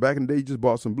mattress, or back in the day, you just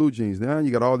bought some blue jeans. Now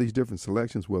you got all these different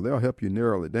selections. Well, they'll help you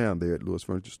narrow it down there at Lewis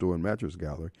Furniture Store and Mattress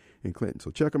Gallery in Clinton. So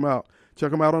check them out.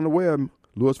 Check them out on the web,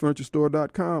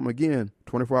 lewisfurniturestore.com. Again,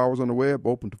 24 hours on the web,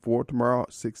 open to 4 tomorrow,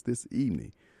 6 this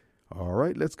evening. All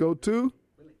right, let's go to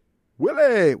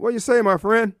Willie. What do you say, my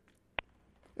friend?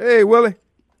 Hey, Willie.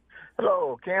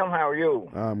 Hello, Kim. How are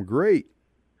you? I'm great.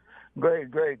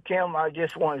 Great. Kim, I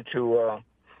just wanted to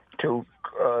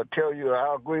tell you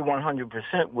I agree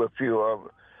 100% with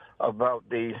you about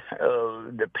the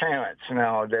parents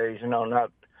nowadays.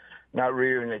 Not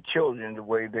rearing the children the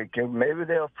way they can. Maybe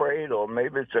they're afraid, or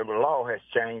maybe it's the law has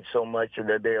changed so much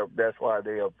that that's why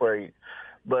they're afraid.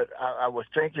 But I was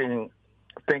thinking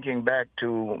back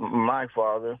to my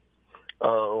father,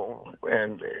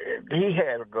 and he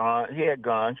had a gun. He had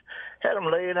guns, had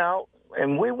them laid out,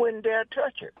 and we wouldn't dare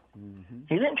touch it. Mm-hmm.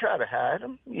 He didn't try to hide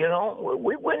them.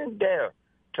 We wouldn't dare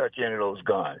touch any of those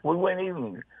guns. We wouldn't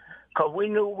even, because we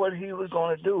knew what he was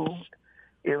going to do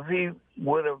if he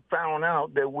would have found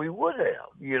out that we would have,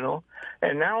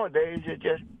 And nowadays, the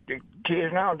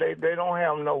kids nowadays, they don't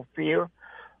have no fear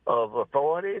of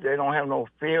authority. They don't have no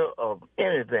fear of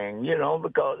anything,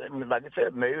 because, like I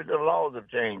said, maybe the laws have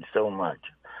changed so much,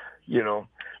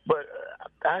 But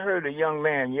I heard a young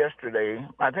man yesterday,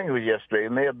 I think it was yesterday,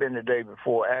 it may have been the day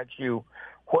before, ask you,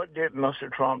 what did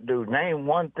Mr. Trump do? Name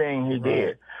one thing he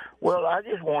did. Well, I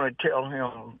just want to tell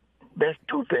him there's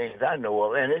two things I know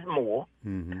of, and it's more.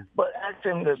 Mm-hmm. But ask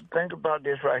him to think about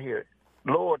this right here.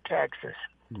 Lower taxes.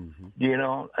 Mm-hmm.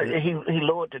 He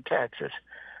lowered the taxes.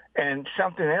 And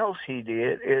something else he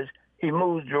did is he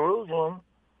moved Jerusalem,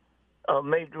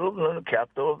 made Jerusalem the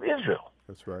capital of Israel.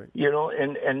 That's right.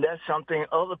 And that's something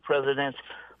other presidents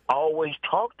always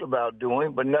talked about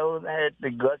doing, but never had the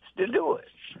guts to do it.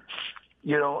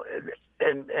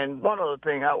 And one other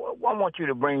thing, I want you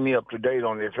to bring me up to date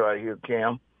on this right here,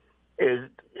 Cam, is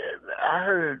I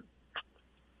heard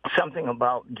something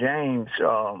about James,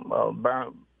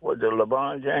 LeBron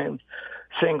James,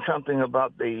 saying something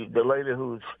about the lady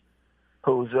who's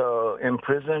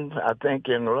imprisoned, I think,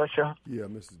 in Russia. Yeah,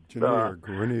 Mrs.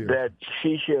 Grenier. That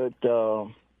she should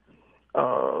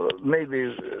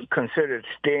maybe consider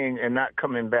staying and not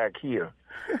coming back here.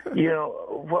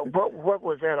 What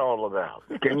was that all about?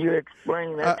 Can you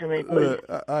explain that to me, please?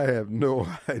 I have no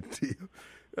idea.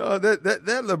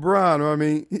 That LeBron, I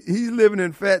mean, he's living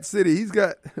in Fat City. He's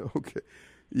got, okay.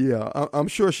 Yeah, I'm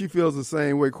sure she feels the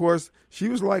same way. Of course, she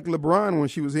was like LeBron when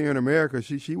she was here in America.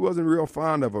 She wasn't real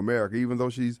fond of America, even though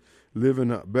she's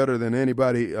living better than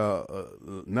anybody,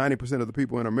 90% of the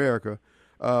people in America.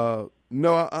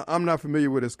 No, I'm not familiar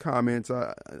with his comments.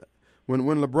 When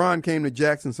LeBron came to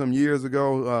Jackson some years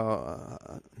ago,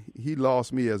 he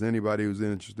lost me as anybody who's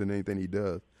interested in anything he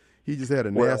does. He just had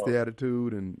a nasty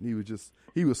attitude, and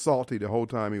he was salty the whole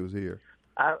time he was here.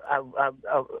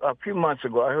 A few months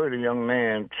ago, I heard a young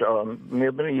man,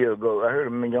 maybe a year ago, I heard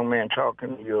a young man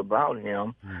talking to you about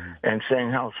him and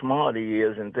saying how smart he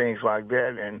is and things like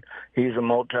that, and he's a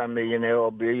multimillionaire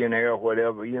or billionaire or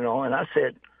whatever, and I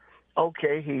said,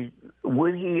 okay,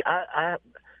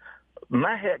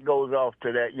 my hat goes off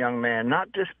to that young man,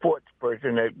 not the sports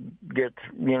person that gets,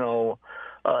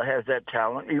 has that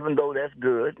talent, even though that's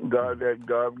good. God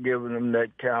given him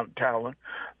that talent.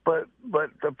 But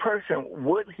the person,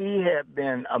 would he have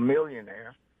been a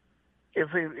millionaire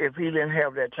if he didn't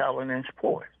have that talent in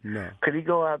sport? No. Could he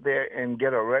go out there and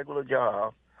get a regular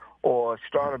job or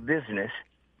start a business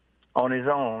on his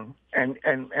own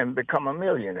and become a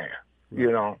millionaire?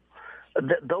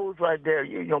 Those right there,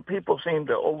 people seem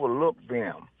to overlook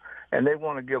them, and they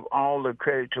want to give all the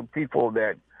credit to people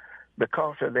that,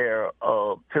 because of their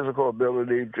physical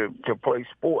ability to play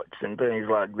sports and things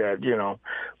like that,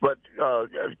 But,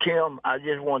 Kim, I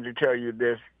just wanted to tell you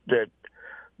this,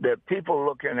 that people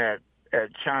looking at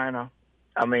China,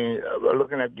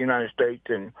 looking at the United States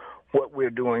and what we're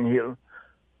doing here,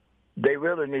 they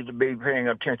really need to be paying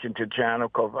attention to China,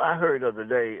 because I heard the other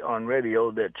day on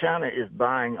radio that China is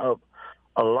buying up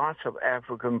a lots of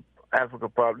Africa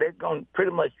property. They're going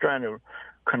pretty much trying to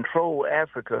control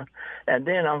Africa, and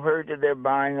then I've heard that they're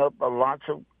buying up a lots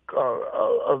of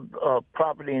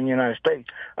property in the United States.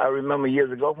 I remember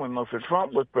years ago when Mr.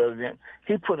 Trump was president,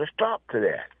 he put a stop to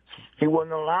that. He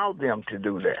wouldn't allow them to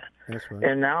do that. That's right.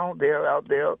 And now they're out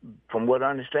there, from what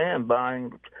I understand,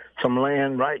 buying some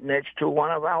land right next to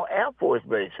one of our Air Force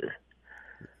bases.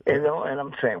 And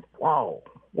I'm saying, wow,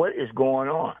 what is going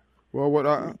on? Well, what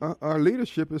our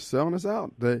leadership is selling us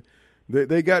out.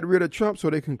 They got rid of Trump so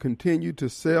they can continue to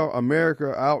sell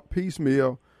America out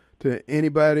piecemeal to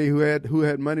anybody who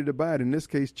had money to buy it. In this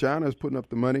case, China is putting up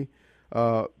the money.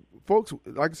 Folks,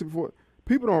 like I said before,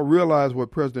 people don't realize what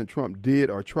President Trump did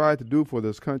or tried to do for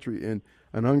this country, and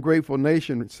an ungrateful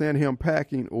nation sent him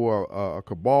packing, or a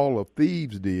cabal of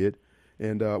thieves did.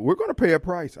 And we're going to pay a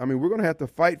price. I mean, we're going to have to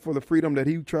fight for the freedom that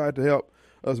he tried to help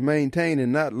us maintain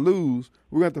and not lose.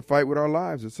 We're going to have to fight with our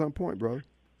lives at some point, brother.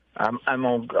 I'm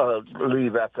going to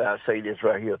leave after I say this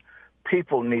right here.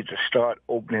 people need to start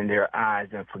opening their eyes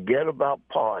and forget about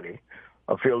party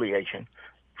affiliation.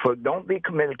 Don't be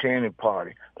committed to any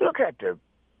party. Do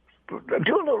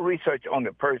a little research on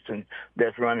the person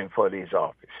that's running for this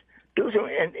office. Do some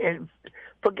and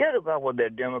forget about whether they're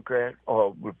Democrat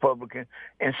or Republican,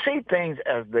 and see things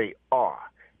as they are,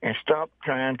 and stop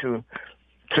trying to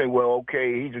say, well,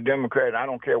 okay, he's a Democrat, I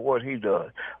don't care what he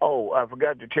does. Oh, I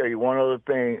forgot to tell you one other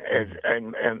thing,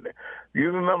 and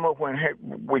you remember when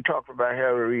we talked about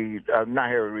Harry Reid, not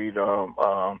Harry Reid,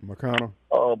 McConnell.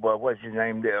 Oh, but what's his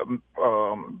name there?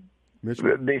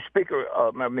 The speaker,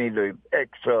 the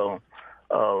ex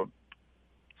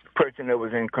person that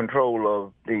was in control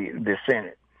of the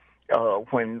Senate,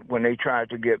 when they tried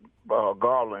to get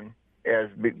Garland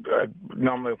as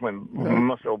normally when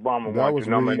Mr. Obama wanted to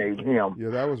nominate him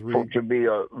to be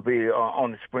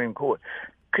on the Supreme Court.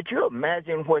 Could you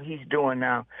imagine what he's doing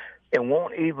now and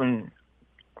won't even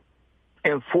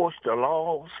enforce the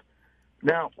laws?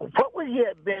 Now, what would he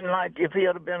have been like if he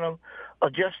had been a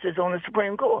justice on the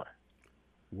Supreme Court?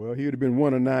 Well, he would have been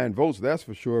 1 of 9 votes, that's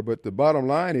for sure. But the bottom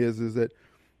line is that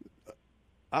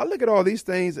I look at all these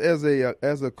things as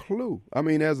a clue. I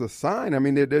mean, as a sign. I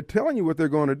mean, they're telling you what they're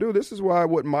going to do. This is why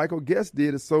what Michael Guest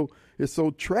did is so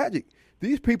tragic.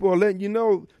 These people are letting you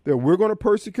know that we're going to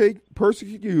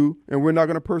persecute you, and we're not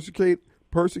going to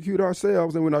persecute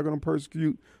ourselves, and we're not going to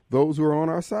persecute those who are on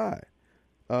our side.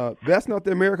 That's not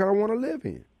the America I want to live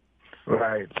in.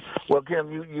 Right. Well, Kim,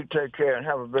 you take care and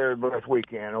have a very blessed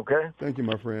weekend, okay? Thank you,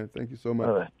 my friend. Thank you so much.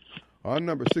 All right. Our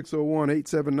number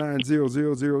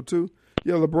 601-879-0002.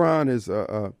 Yeah, LeBron is,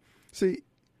 see,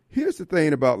 here's the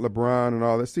thing about LeBron and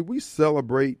all that. See, we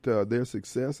celebrate their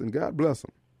success, and God bless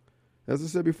them. As I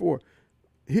said before,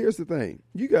 here's the thing.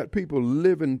 You got people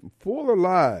living fuller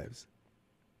lives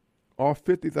off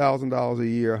 $50,000 a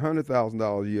year,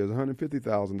 $100,000 a year,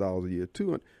 $150,000 a year,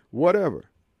 $200,000, whatever,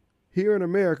 here in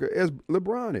America as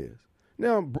LeBron is.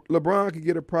 Now, LeBron can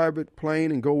get a private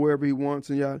plane and go wherever he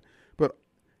wants, but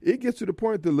it gets to the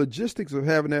point the logistics of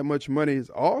having that much money is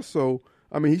also,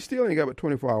 I mean, he still ain't got but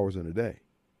 24 hours in a day.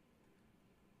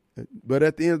 But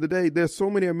at the end of the day, there's so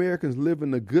many Americans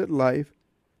living the good life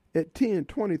at 10,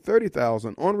 20,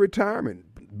 30,000 on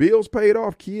retirement, bills paid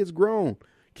off, kids grown,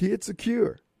 kids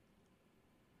secure.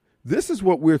 This is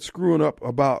what we're screwing up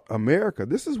about America.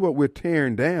 This is what we're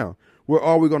tearing down, where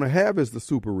all we're going to have is the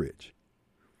super rich.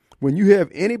 When you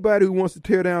have anybody who wants to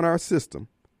tear down our system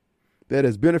that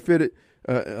has benefited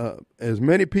as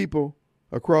many people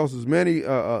across as many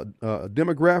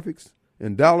demographics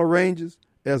and dollar ranges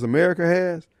as America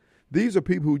has, these are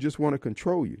people who just want to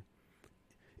control you.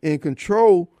 And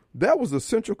control, that was a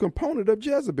central component of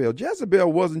Jezebel.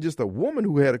 Jezebel wasn't just a woman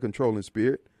who had a controlling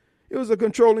spirit. It was a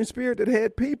controlling spirit that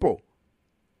had people.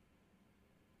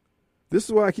 This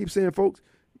is why I keep saying, folks,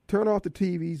 turn off the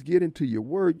TVs, get into your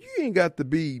word. You ain't got to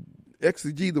be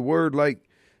exegete the word like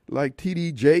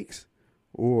T.D. Jakes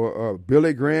or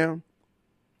Billy Graham.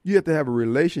 You have to have a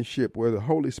relationship where the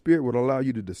Holy Spirit would allow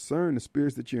you to discern the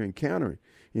spirits that you're encountering.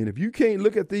 And if you can't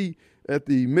look at the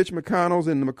Mitch McConnells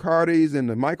and the McCartys and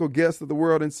the Michael Guests of the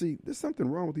world and see there's something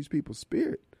wrong with these people's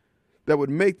spirit that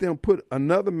would make them put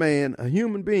another man, a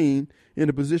human being, in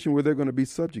a position where they're going to be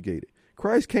subjugated.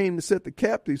 Christ came to set the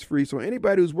captives free, so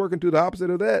anybody who's working to the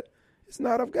opposite of that, it's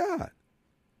not of God.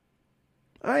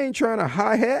 I ain't trying to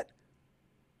hi-hat.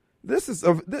 This is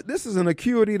an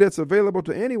acuity that's available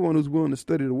to anyone who's willing to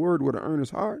study the word with an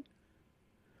earnest heart.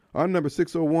 Our number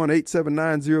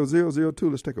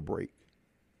 601-879-0002. Let's take a break.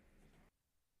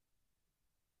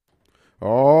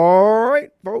 All right,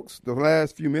 folks, the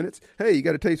last few minutes. Hey, you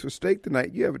got a taste for steak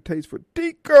tonight. You have a taste for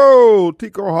Tico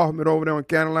Hoffman over there on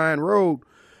County Line Road.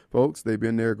 Folks, they've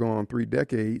been there going 3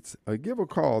 decades. Give a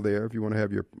call there if you want to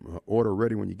have your order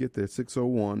ready when you get there,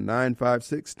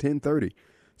 601-956-1030.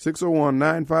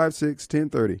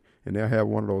 601-956-1030. And they'll have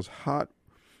one of those hot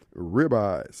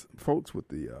ribeyes, folks, with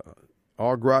the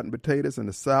au gratin potatoes and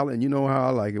the salad. And you know how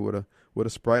I like it with a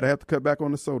Sprite. I have to cut back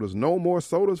on the sodas. No more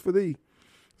sodas for thee.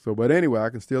 So, but anyway, I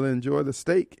can still enjoy the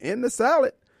steak and the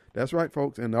salad. That's right,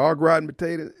 folks. And the au gratin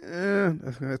potatoes,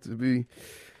 that has to be.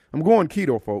 I'm going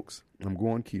keto, folks. I'm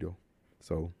going keto.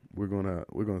 So we're gonna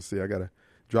see. I gotta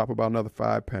drop about another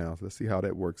 5 pounds. Let's see how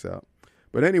that works out.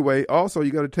 But anyway, also you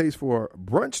got a taste for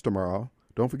brunch tomorrow.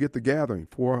 Don't forget the gathering,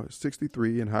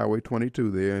 463 and Highway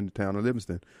 22 there in the town of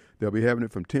Livingston. They'll be having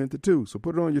it from 10 to 2. So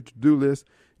put it on your to-do list.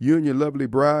 You and your lovely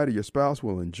bride or your spouse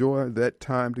will enjoy that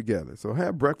time together. So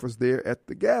have breakfast there at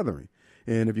the gathering.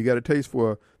 And if you got a taste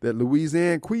for that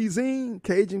Louisiana cuisine,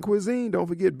 Cajun cuisine, don't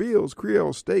forget Bill's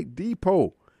Creole Steak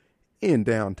Depot in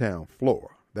downtown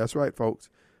Flora. That's right, folks.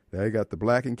 They got the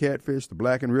blackened catfish, the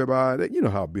blackened ribeye. You know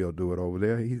how Bill do it over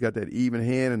there. He's got that even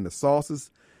hand in the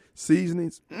sauces,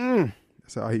 seasonings.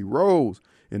 That's how he rolls.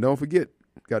 And don't forget,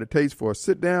 got a taste for a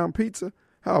sit-down pizza?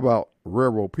 How about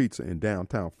Railroad Pizza in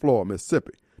downtown Florida,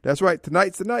 Mississippi? That's right.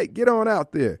 Tonight's the night. Get on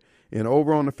out there. And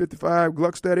over on the 55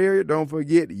 Gluckstadt area, don't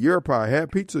forget Your Pie.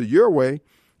 Have pizza your way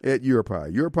at Your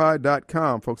Pie.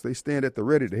 YourPie.com, folks. They stand at the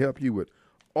ready to help you with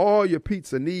all your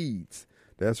pizza needs.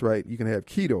 That's right. You can have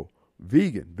keto,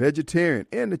 vegan, vegetarian,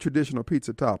 and the traditional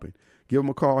pizza topping. Give them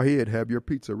a call ahead. Have your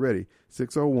pizza ready.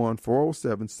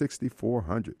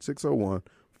 601-407-6400.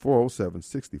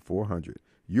 601-407-6400.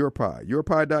 Your Pie.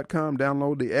 YourPie.com.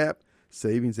 Download the app.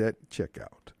 Savings at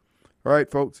checkout. All right,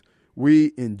 folks.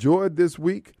 We enjoyed this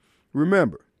week.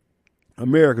 Remember,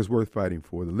 America's worth fighting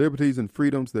for. The liberties and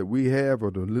freedoms that we have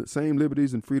are the same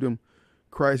liberties and freedom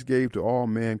Christ gave to all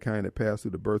mankind that passed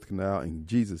through the birth canal, and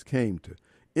Jesus came to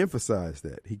emphasize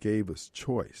that. He gave us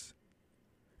choice,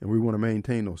 and we want to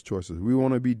maintain those choices. We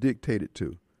want to be dictated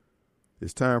to.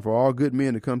 It's time for all good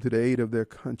men to come to the aid of their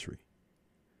country.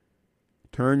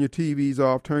 Turn your TVs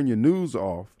off, turn your news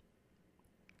off,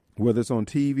 whether it's on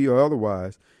TV or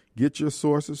otherwise. Get your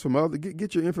sources from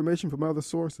get your information from other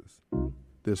sources.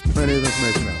 There's plenty of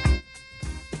information out there.